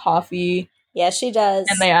bagel and coffee. Yeah, she does.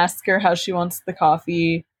 And they ask her how she wants the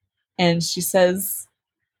coffee, and she says,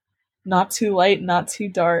 "Not too light, not too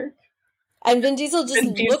dark." And Vin Diesel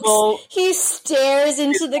looks. He stares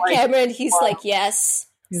into the camera, and he's like, "Yes."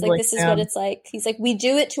 He's like, "This is what it's like." He's like, "We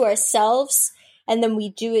do it to ourselves, and then we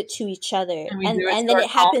do it to each other, and then it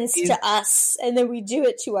happens to us, and then we do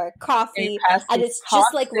it to our coffee, and it's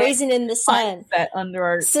just like Raisin in the Sun." Under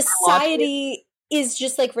our society. Is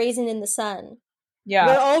just like Raisin in the Sun. Yeah.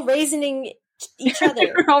 We're all raisioning each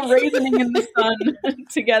other. We're all raisioning in the sun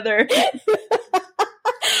together.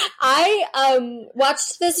 I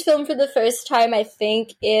watched this film for the first time, I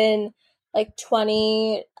think, in like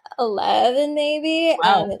 2011, maybe.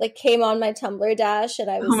 Wow. It like came on my Tumblr dash,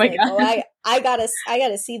 and I was I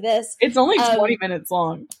gotta see this. It's only 20 minutes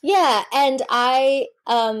long. Yeah, and I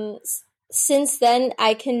since then,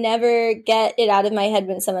 I can never get it out of my head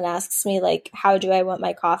when someone asks me, like, how do I want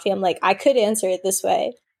my coffee? I'm like, I could answer it this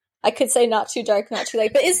way. I could say not too dark, not too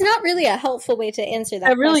light. But it's not really a helpful way to answer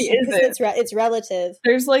that question. It really isn't. It's relative.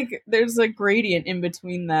 There's a gradient in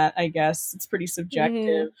between that, I guess. It's pretty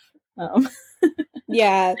subjective.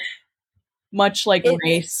 Yeah. Much like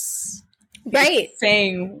race. Right. It's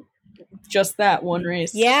saying just that one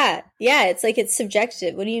race. Yeah, it's like it's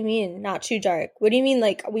subjective. What do you mean not too dark? What do you mean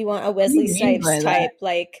like we want a Wesley Snipes type?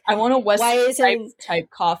 Like I want a Wesley Snipes type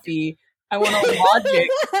coffee. I want a Logic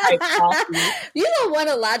type coffee. You don't want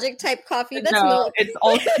a Logic type coffee. That's milk. It's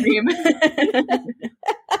all cream.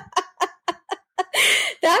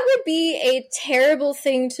 That would be a terrible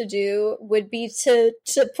thing to do. Would be to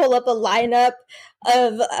pull up a lineup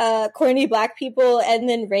of corny black people and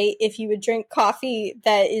then rate if you would drink coffee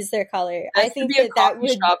that is their color. I think that would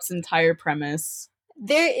be a coffee shop's entire premise.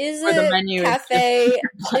 There is Or the a menu is cafe.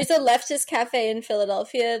 just- There's a leftist cafe in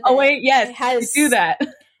Philadelphia. Oh wait, yes, it has they do that.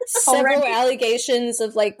 several Already. allegations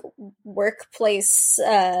of like workplace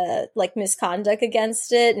like misconduct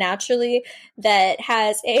against it. Naturally, that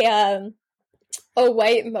has a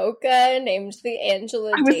white mocha named the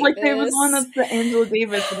Angela I was Davis. like, there was one that's the Angela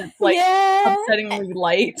Davis, and it's like yeah. upsettingly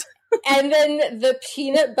light. And then the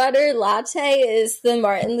peanut butter latte is the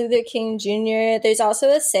Martin Luther King Jr. There's also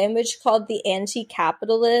a sandwich called the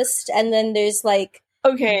Anti-Capitalist, and then there's like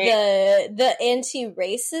the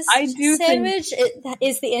anti-racist sandwich. It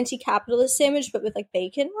is the anti-capitalist sandwich, but with like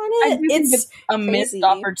bacon on it. I do think it's a missed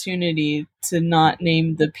opportunity to not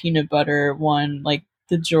name the peanut butter one like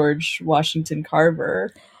the George Washington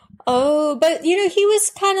Carver. Oh, but he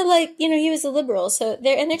was kind of like he was a liberal, so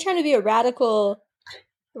they're trying to be a radical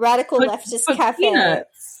leftist cafe.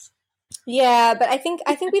 Peanuts. Yeah, but I think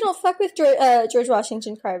we don't fuck with George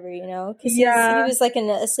Washington Carver, because he was like an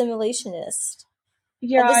assimilationist.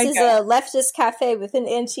 Yeah, and this is a leftist cafe with an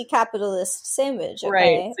anti-capitalist sandwich.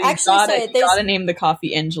 Okay? Right. So you gotta name the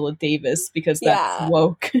coffee Angela Davis because that's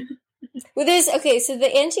woke. Well, so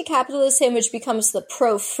the anti-capitalist sandwich becomes the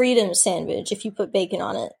pro-freedom sandwich if you put bacon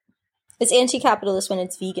on it. It's anti-capitalist when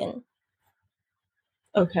it's vegan.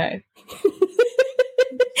 Okay.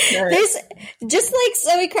 There's just like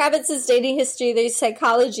Zoe Kravitz's dating history. There's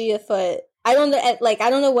psychology afoot. I don't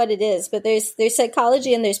know what it is, but there's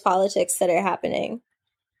psychology and there's politics that are happening.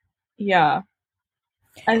 Yeah,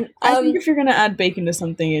 I think if you're gonna add bacon to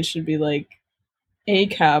something, it should be like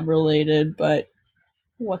ACAB related. But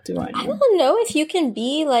what do I know? I don't know if you can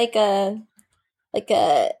be like a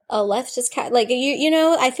leftist cat. Like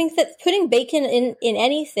I think that putting bacon in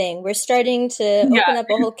anything, we're starting to open up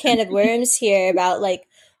a whole can of worms here about like,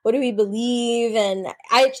 what do we believe? And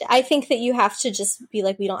I think that you have to just be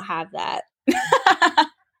like, we don't have that.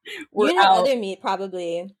 We're out. Other meat,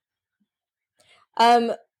 probably.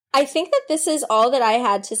 I think that this is all that I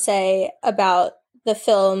had to say about the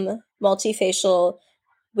film Multifacial,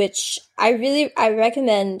 which I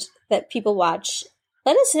recommend that people watch.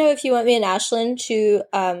 Let us know if you want me and Ashlyn to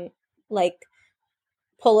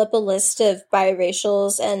pull up a list of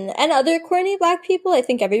biracials and other corny Black people. I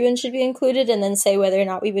think everyone should be included, and then say whether or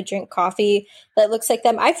not we would drink coffee that looks like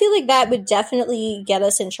them. I feel like that would definitely get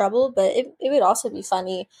us in trouble, but it would also be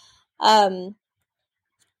funny. I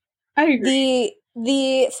agree.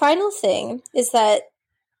 The final thing is that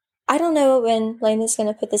I don't know when Lane is going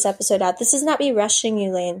to put this episode out. This is not me rushing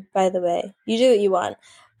you, Lane, by the way. You do what you want.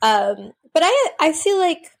 But I feel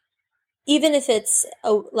like even if it's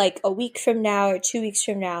a week from now or 2 weeks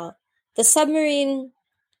from now, the submarine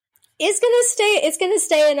is gonna stay. It's gonna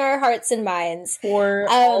stay in our hearts and minds for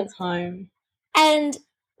all time. And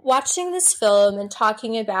watching this film and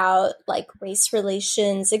talking about like race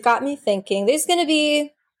relations, it got me thinking. There's gonna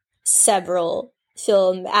be several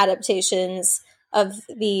film adaptations of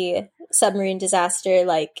the submarine disaster.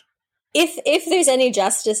 Like, if there's any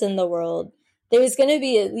justice in the world, there's going to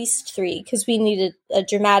be at least 3, because we need a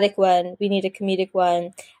dramatic one, we need a comedic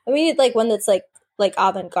one, and we need like one that's like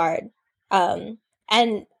avant-garde. And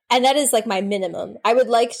that is like my minimum. I would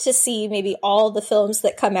like to see maybe all the films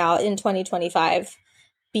that come out in 2025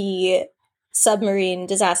 be submarine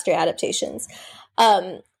disaster adaptations.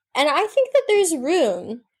 And I think that there's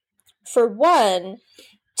room for one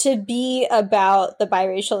to be about the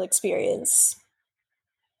biracial experience.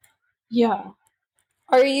 Yeah.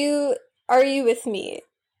 Are you with me?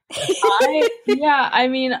 I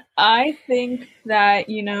mean, I think that,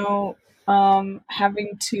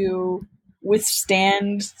 having to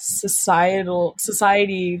withstand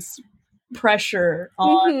society's pressure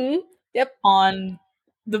on on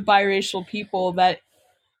the biracial people, that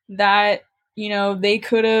they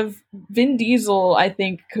could have, Vin Diesel, I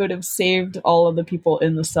think, could have saved all of the people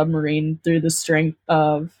in the submarine through the strength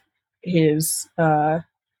of his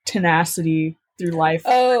tenacity through life,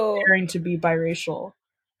 daring to be biracial.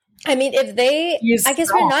 I mean, I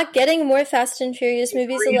guess we're not getting more Fast and Furious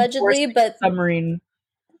movies allegedly, but submarine.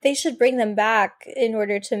 They should bring them back in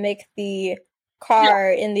order to make the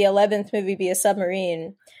car in the 11th movie be a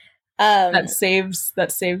submarine. That saves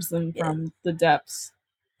them from the depths.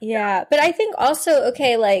 Yeah, but I think also,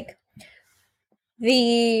 like,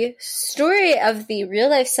 the story of the real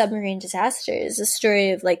life submarine disaster is a story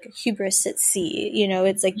of like hubris at sea.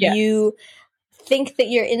 It's like you think that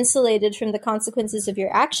you're insulated from the consequences of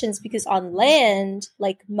your actions because on land,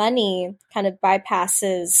 like, money kind of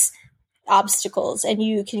bypasses obstacles and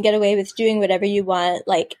you can get away with doing whatever you want.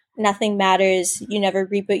 Like, nothing matters. You never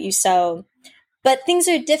reap what you sow. But things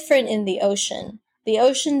are different in the ocean. The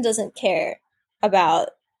ocean doesn't care about,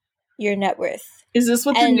 your net worth. Is this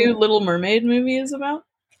what And the new Little Mermaid movie is about?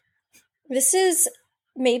 this is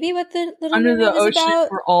maybe what the Little Under Mermaid the is ocean,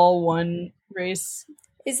 about. we're all one race.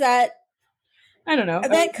 Is that I don't know.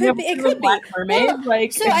 that could be? It could be. Black Mermaid. Well,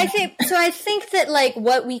 Like, so I think that like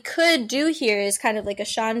what we could do here is kind of like a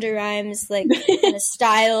Shonda Rhimes like kind of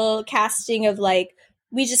style casting of like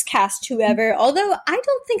we just cast whoever. Although I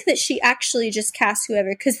don't think that she actually just casts whoever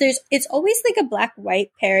because it's always like a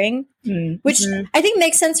black-white pairing, which I think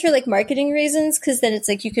makes sense for like marketing reasons because then it's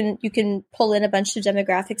like you can pull in a bunch of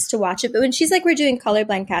demographics to watch it. But when she's like we're doing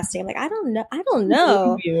colorblind casting, I'm like I don't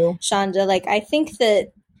know, Shonda. Like I think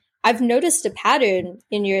that I've noticed a pattern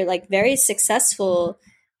in your like very successful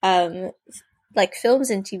like films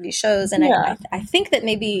and TV shows, and I think that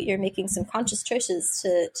maybe you're making some conscious choices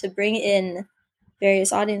to bring in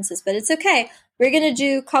various audiences, but it's okay. We're gonna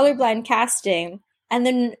do colorblind casting, and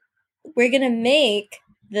then we're gonna make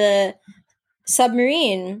the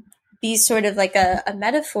submarine be sort of like a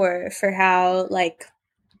metaphor for how like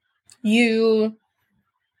you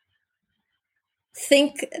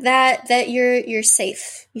think that you're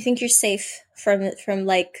safe. You think you're safe from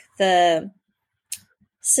like the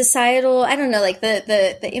societal, I don't know, like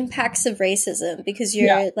the impacts of racism because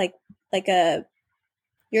you're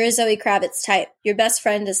you're a Zoe Kravitz type. Your best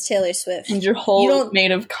friend is Taylor Swift. And your whole is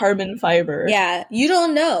made of carbon fiber. Yeah, you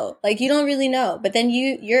don't know. Like you don't really know. But then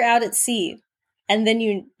you're out at sea and then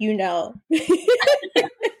you know.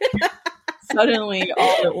 Suddenly,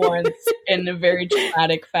 all at once, in a very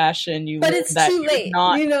dramatic fashion, you but learn it's that too late,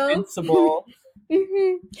 you're not invincible.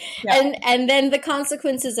 And then the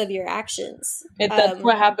consequences of your actions. That's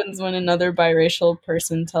what happens when another biracial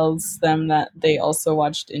person tells them that they also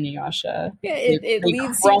watched Inuyasha. Yeah, it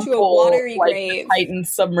leads you to a watery grave. The Titan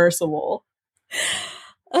submersible.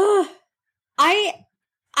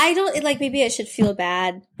 I don't like. Maybe I should feel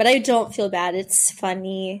bad, but I don't feel bad. It's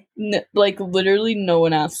funny. Like literally, no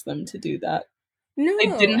one asked them to do that. No, they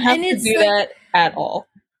didn't have to do that at all.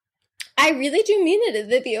 I really do mean it.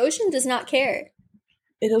 That the ocean does not care.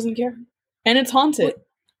 It doesn't care, and it's haunted.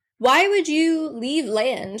 Why would you leave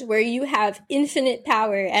land where you have infinite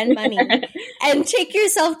power and money and take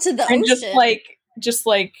yourself to the and ocean? Just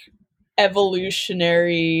like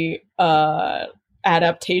evolutionary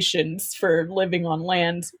adaptations for living on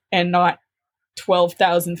land and not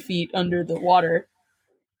 12,000 feet under the water.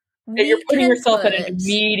 You're putting yourself at an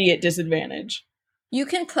immediate disadvantage. You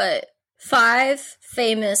can put 5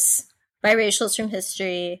 famous biracials from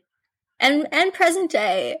history and present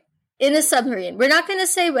day in a submarine. We're not going to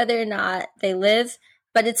say whether or not they live,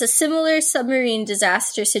 but it's a similar submarine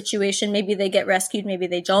disaster situation. Maybe they get rescued, maybe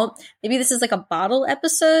they don't. Maybe this is like a bottle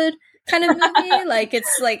episode kind of movie. Like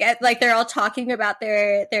it's like they're all talking about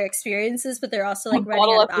their experiences, but they're also like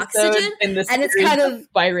running out of oxygen. And it's kind of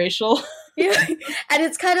biracial. Yeah, and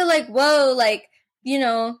it's kind of like, whoa, like, you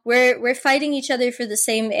know, we're fighting each other for the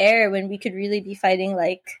same air when we could really be fighting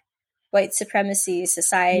like white supremacy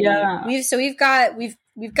society. Yeah.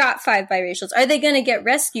 We've got 5 biracials. Are they going to get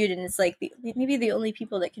rescued? And it's like maybe the only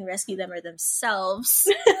people that can rescue them are themselves.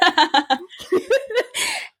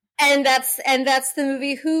 and that's the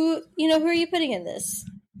movie. Who are you putting in this?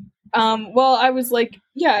 Well, I was like,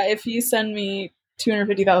 yeah, if you send me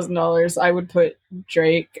 $250,000, I would put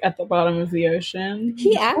Drake at the bottom of the ocean.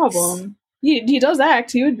 He acts. Problem. He does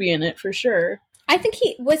act. He would be in it for sure. I think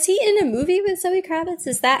was he in a movie with Zoe Kravitz?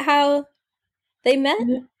 Is that how they met?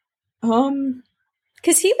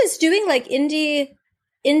 Because he was doing like indie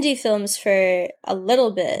films for a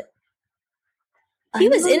little bit. He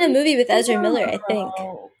was in a movie with Ezra Miller, I think.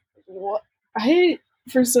 What? I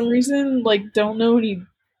for some reason like don't know any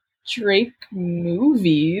Drake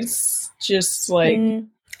movies. Just like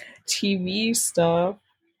TV stuff.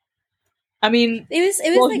 I mean, it was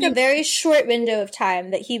like a very short window of time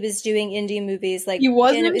that he was doing indie movies. Like he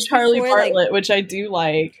wasn't Charlie Bartlett, which I do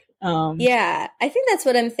like. Yeah, I think that's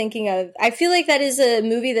what I'm thinking of. I feel like that is a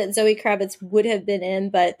movie that Zoe Kravitz would have been in,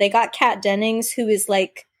 but they got Kat Dennings, who is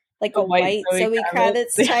like a white Zoe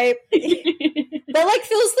Kravitz type, but like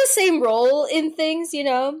fills the same role in things, you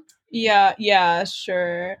know? Yeah,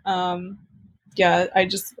 sure. Yeah,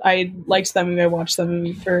 I liked that movie. I watched that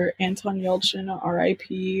movie for Anton Yelchin,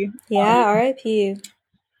 R.I.P. Yeah, R.I.P.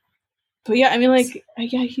 But yeah, I mean, like,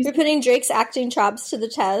 yeah, You're putting Drake's acting chops to the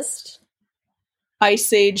test.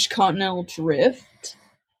 Ice Age Continental Drift.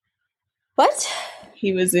 What?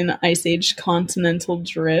 He was in Ice Age Continental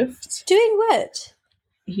Drift. Doing what?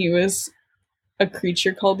 He was a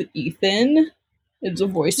creature called Ethan. It's a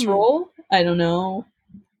voice role. I don't know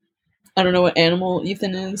what animal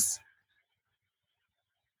Ethan is.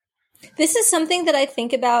 This is something that I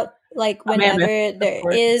think about, like, whenever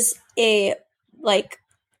there is a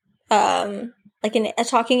like a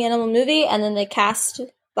talking animal movie, and then they cast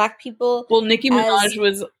Black people. Well, Nicki as- Minaj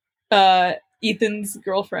was Ethan's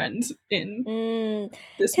girlfriend in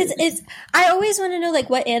this Because movie. I always want to know, like,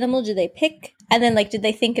 what animal do they pick, and then, like, did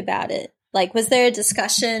they think about it? Like, was there a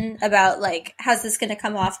discussion about, like, how's this going to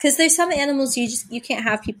come off? Because there's some animals you can't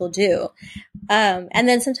have people do, and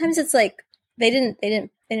then sometimes it's like they didn't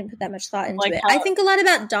put that much thought into Like it. how- I think a lot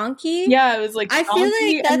about Donkey. Yeah, it was like I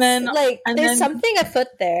Donkey, feel like that's there's something afoot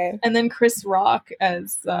there. And then Chris Rock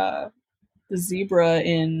as the zebra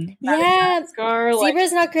in Madagascar.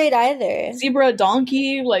 Zebra's not great either. Zebra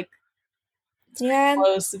Donkey, like,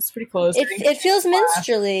 close. It's pretty close. It feels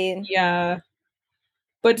minstrelly. Yeah.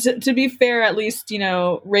 But to be fair, at least, you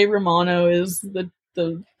know, Ray Romano is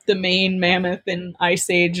the main mammoth in Ice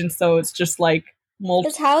Age, and so it's just like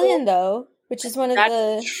multiple. Italian, though, which is one of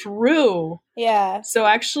That's true. Yeah. So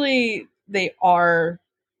actually, they are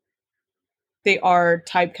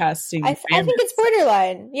typecasting. I think it's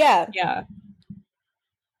borderline. Yeah. Yeah.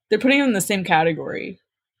 They're putting them in the same category.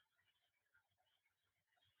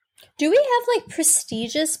 Do we have, like,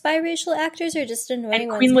 prestigious biracial actors or just annoying And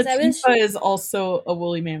ones? Queen Latifah is also a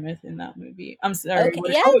woolly mammoth in that movie. I'm sorry. Okay.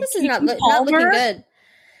 Yeah, this is not looking good.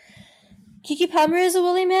 Kiki Palmer is a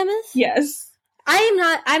woolly mammoth? Yes. I'm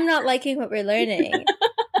not liking what we're learning.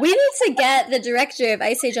 We need to get the director of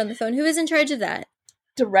Ice Age on the phone. Who is in charge of that?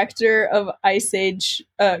 Director of Ice Age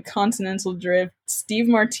Continental Drift, Steve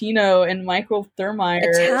Martino and Michael Thurmeyer.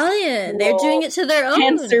 Italian. They're doing it to their own.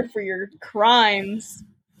 Answer for your crimes.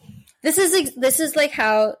 This is like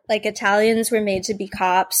how, like, Italians were made to be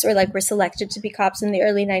cops, or, like, were selected to be cops in the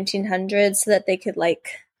early 1900s so that they could, like,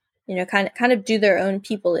 you know, kind of do their own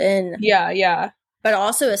people in. Yeah. But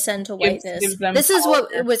also ascend to whiteness. This is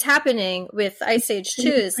what was happening with Ice Age 2,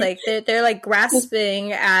 is like they're like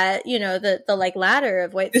grasping at, you know, the like ladder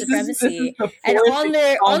of white supremacy. And on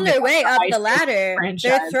their way up the ladder,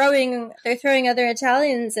 they're throwing other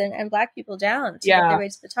Italians and Black people down to get their way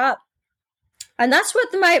to the top. And that's what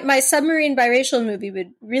my submarine biracial movie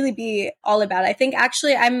would really be all about. I think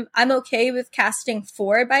actually I'm okay with casting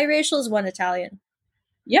 4 biracials, 1 Italian.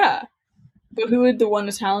 Yeah. But who would the 1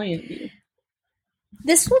 Italian be?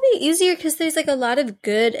 This will be easier because there's, like, a lot of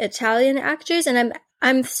good Italian actors, and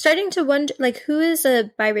I'm starting to wonder, like, who is a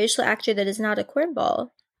biracial actor that is not a cornball?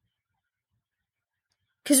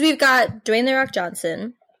 Because we've got Dwayne "The Rock"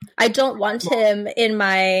 Johnson. I don't want him in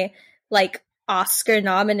my, like,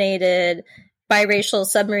 Oscar-nominated biracial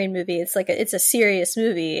submarine movie. It's like it's a serious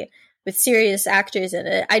movie with serious actors in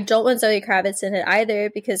it. I don't want Zoe Kravitz in it either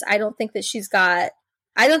because I don't think she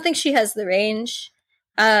has the range.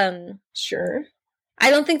 Sure. I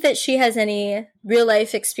don't think that she has any real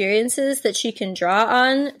life experiences that she can draw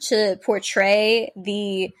on to portray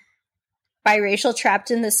the biracial trapped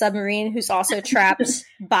in the submarine who's also trapped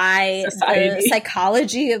by the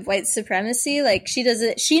psychology of white supremacy. Like, she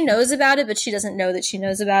knows about it, but she doesn't know that she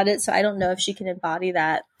knows about it. So I don't know if she can embody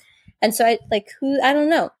that. And so I don't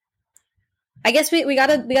know. I guess we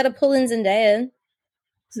gotta pull in Zendaya.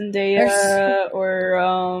 Or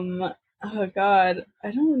oh god,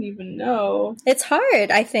 I don't even know. It's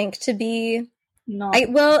hard, I think, to be and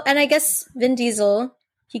I guess Vin Diesel,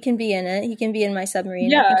 he can be in it. He can be in My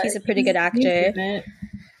Submarine. Yeah, I think he's a pretty good actor.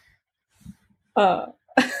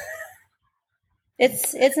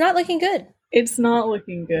 It's not looking good. It's not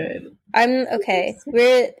looking good. I'm okay.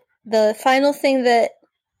 The final thing that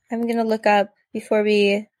I'm gonna look up before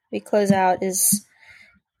we close out is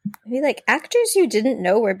maybe, like, actors you didn't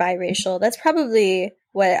know were biracial. That's probably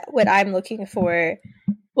what I'm looking for.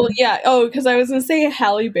 Well, yeah. Oh, because I was gonna say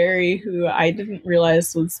Halle Berry, who I didn't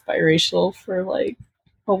realize was biracial for, like,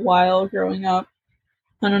 a while growing up.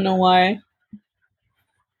 I don't know why.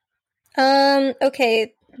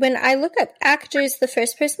 Okay. When I look up actors, the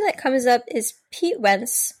first person that comes up is Pete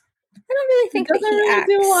Wentz. I don't really think that he really acts.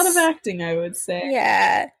 do a lot of acting, I would say.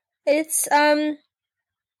 Yeah. It's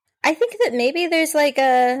I think that maybe there's, like,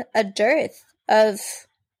 a dearth of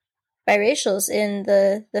biracials in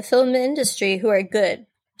the film industry who are good.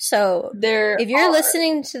 So if you're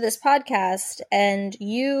listening to this podcast and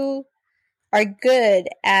you are good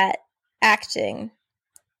at acting,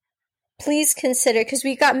 please consider, because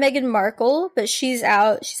we got Meghan Markle, but she's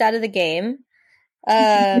out of the game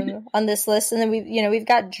on this list, and then we've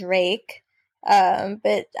got Drake,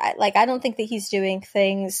 but I don't think that he's doing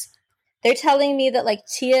things. They're telling me that, like,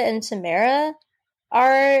 Tia and Tamara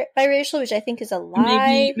are biracial, which I think is a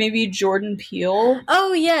lie. Maybe Jordan Peele.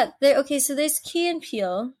 Oh yeah, okay. So there's Key and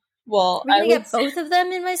Peele. Well, we're gonna get both of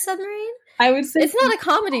them in My Submarine. I would say it's not a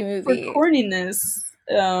comedy movie. For corniness,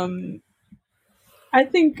 I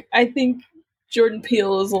think Jordan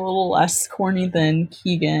Peele is a little less corny than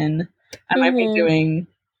Keegan. I might be doing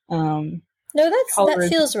no, that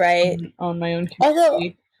feels right on my own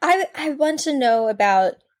community. Although I want to know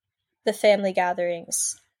about the family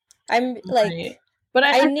gatherings. I'm like, right. But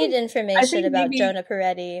I need information about maybe, Jonah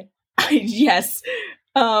Peretti. Yes,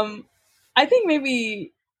 I think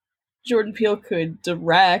maybe Jordan Peele could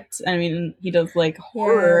direct. I mean, he does like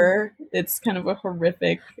horror. Yeah. It's kind of a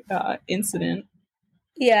horrific incident.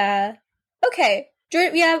 Yeah. Okay.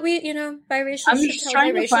 Yeah, we biracial. I'm just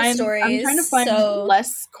trying to find stories. I'm trying to find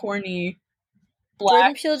less corny.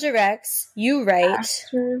 Black Jordan Peele directs. You write.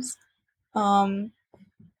 Actors.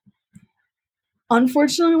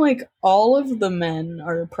 Unfortunately, like all of the men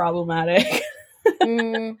are problematic.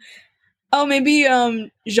 Oh, maybe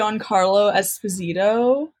Giancarlo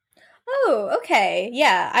Esposito. Oh, okay.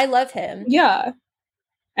 Yeah, I love him. Yeah.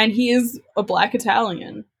 And he is a Black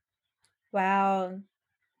Italian. Wow.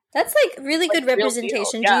 That's like really good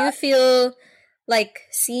representation. Yeah. Do you feel like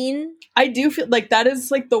seen? I do feel like that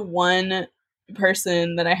is like the one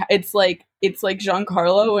person that it's like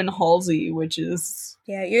Giancarlo and Halsey, which is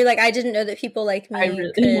you're like, I didn't know that people like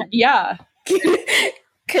me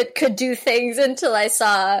could do things until I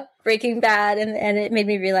saw Breaking Bad, and it made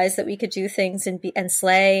me realize that we could do things and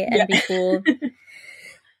slay and be cool.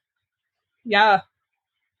 Yeah.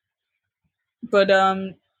 But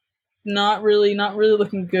not really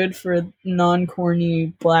looking good for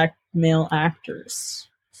non-corny Black male actors.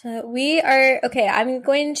 So we are okay. I'm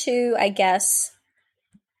going to, I guess,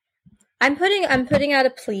 I'm putting out a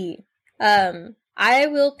plea. I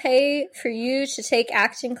will pay for you to take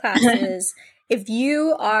acting classes if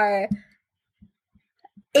you are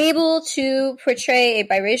able to portray a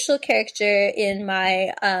biracial character in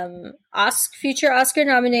my future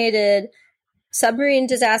Oscar-nominated submarine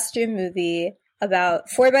disaster movie about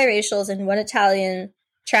 4 biracials and 1 Italian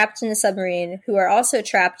trapped in a submarine who are also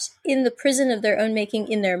trapped in the prison of their own making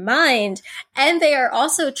in their mind, and they are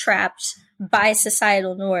also trapped by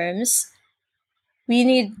societal norms. We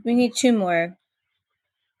need 2 more.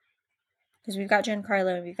 Because we've got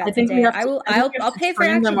Giancarlo and we've got Zendaya. I'll pay for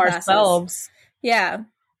acting classes. Ourselves. Yeah.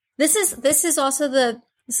 This is also the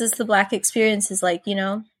Black experience, is like,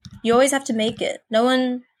 you always have to make it.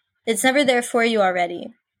 It's never there for you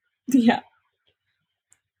already. Yeah.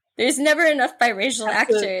 There's never enough biracial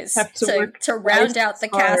actors to round out the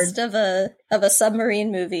cast of a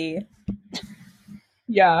submarine movie.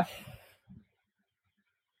 Yeah.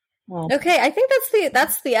 Well. Okay, I think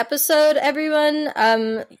that's the episode, everyone.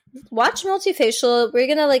 Watch Multifacial. We're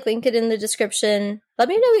gonna link it in the description. Let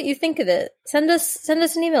me know what you think of it. Send us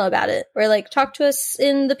an email about it, or talk to us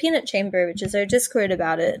in the Peanut Chamber, which is our Discord,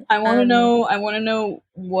 about it. I want to know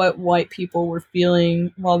what white people were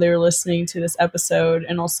feeling while they were listening to this episode,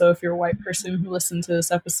 and also if you're a white person who listened to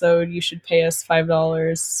this episode, you should pay us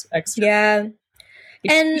 $5 extra. Yeah,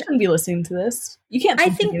 and you shouldn't be listening to this. You can't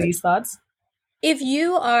think of these thoughts. If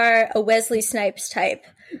you are a Wesley Snipes type,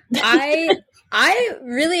 I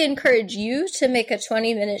really encourage you to make a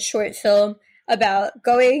 20-minute short film about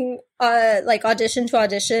going audition to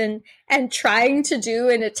audition and trying to do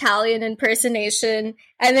an Italian impersonation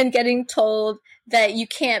and then getting told that you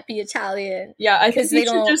can't be Italian. Yeah, I think they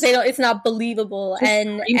don't it's not believable,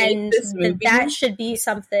 and that should be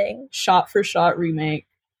something. Shot for shot remake,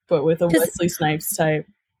 but with a Wesley Snipes type.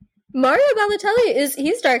 Mario Balotelli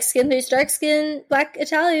he's dark skinned. There's dark skinned Black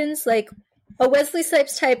Italians. A Wesley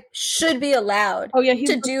Snipes type should be allowed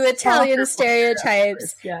to do Italian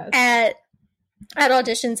stereotypes at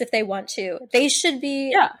auditions if they want to. They should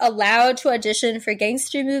be allowed to audition for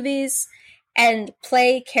gangster movies and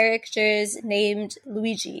play characters named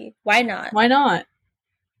Luigi. Why not? Why not?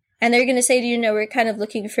 And they're going to say, we're kind of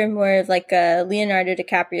looking for more of a Leonardo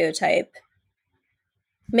DiCaprio type.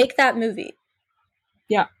 Make that movie.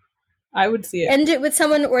 Yeah. I would see it. End it with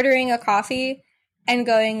someone ordering a coffee and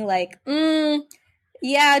going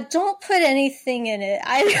yeah, don't put anything in it.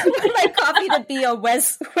 I want my coffee to be a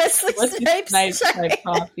Wesley Snipes type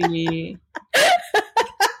coffee.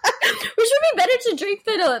 Which would be better to drink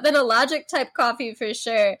than a Logic type coffee for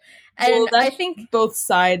sure. And I think both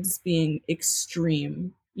sides being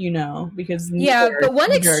extreme, because but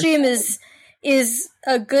one extreme is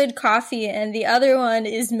a good coffee and the other one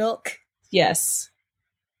is milk. Yes.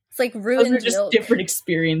 It's ruined Those are just milk. Different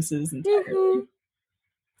experiences entirely. Mm-hmm.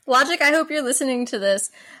 Logic, I hope you're listening to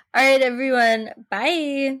this. All right, everyone.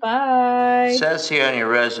 Bye. Bye. It says here on your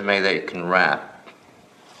resume that you can rap.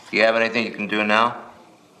 Do you have anything you can do now?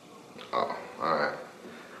 Oh, all right.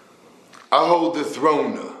 I hold the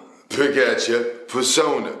throne, pick at ya,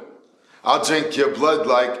 persona. I'll drink your blood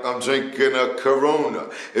like I'm drinking a Corona.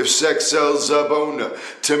 If sex sells a boner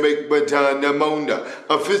to make Madonna Mona,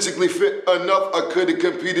 I'm physically fit enough I could have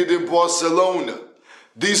competed in Barcelona.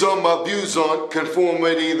 These are my views on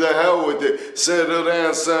conformity, the hell with it. Settle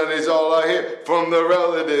down, son, is all I hear from the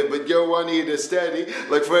relative. But yo, I need a steady,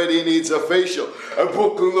 like Freddie needs a facial. And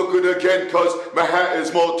Brooklyn looking again, cause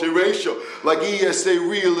Manhattan's multiracial. Like ESA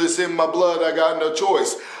real is in my blood, I got no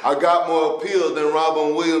choice. I got more appeal than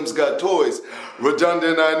Robin Williams got toys.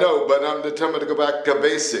 Redundant, I know, but I'm determined to go back to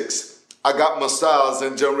basics. I got my styles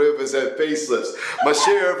and Joan Rivers had facelifts. My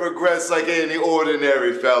share of regrets like any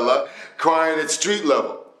ordinary fella. Crying at street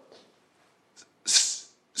level.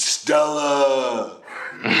 Stella.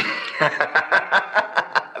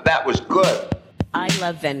 That was good. I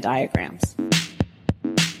love Venn diagrams.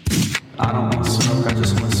 I don't want smoke, I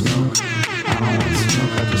just want smoke. I don't want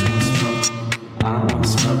smoke, I just want smoke. I don't want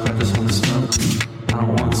smoke, I just want smoke. I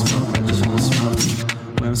don't want smoke, I just want smoke.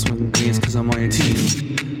 When I'm smoking greens, cause I'm on your team.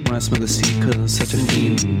 When I smoke the seed, cause I'm such a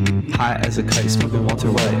fiend. High as a kite, smoking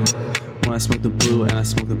Walter White. When I smoke the blue and I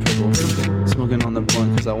smoke the purple. Smoking on the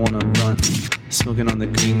blunt cause I wanna run. Smoking on the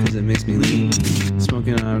green cause it makes me lean.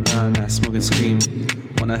 Smoking on a gun and I smoke and scream.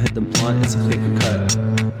 When I hit the blunt, it's a clear cut.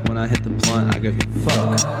 When I hit the blunt, I give a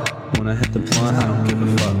fuck. When I hit the blunt, I don't give a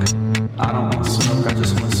fuck. I don't want smoke, I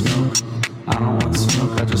just want smoke. I don't want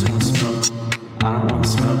smoke, I just want smoke. I don't want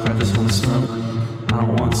smoke, I just want smoke. I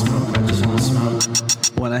don't want smoke, I just want smoke.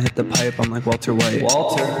 When I hit the pipe, I'm like Walter White.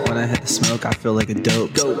 Walter. When I hit the smoke, I feel like a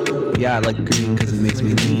dope. Yeah, I like green cause it makes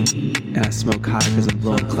me lean. And I smoke high cause I'm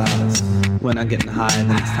blowing clouds. When I'm getting high,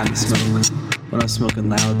 then it's time to smoke. When I'm smoking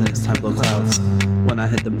loud, then it's time to blow clouds. When I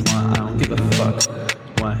hit the blunt, I don't give a fuck.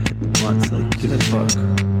 When I hit the blunt, it's like, give a fuck.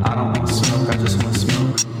 I don't want smoke, I just want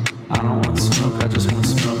smoke. I don't want smoke, I just want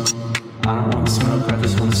smoke. I don't want smoke, I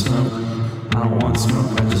just want smoke. I don't want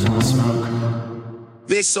smoke, I just want smoke.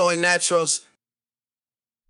 Big soy naturals.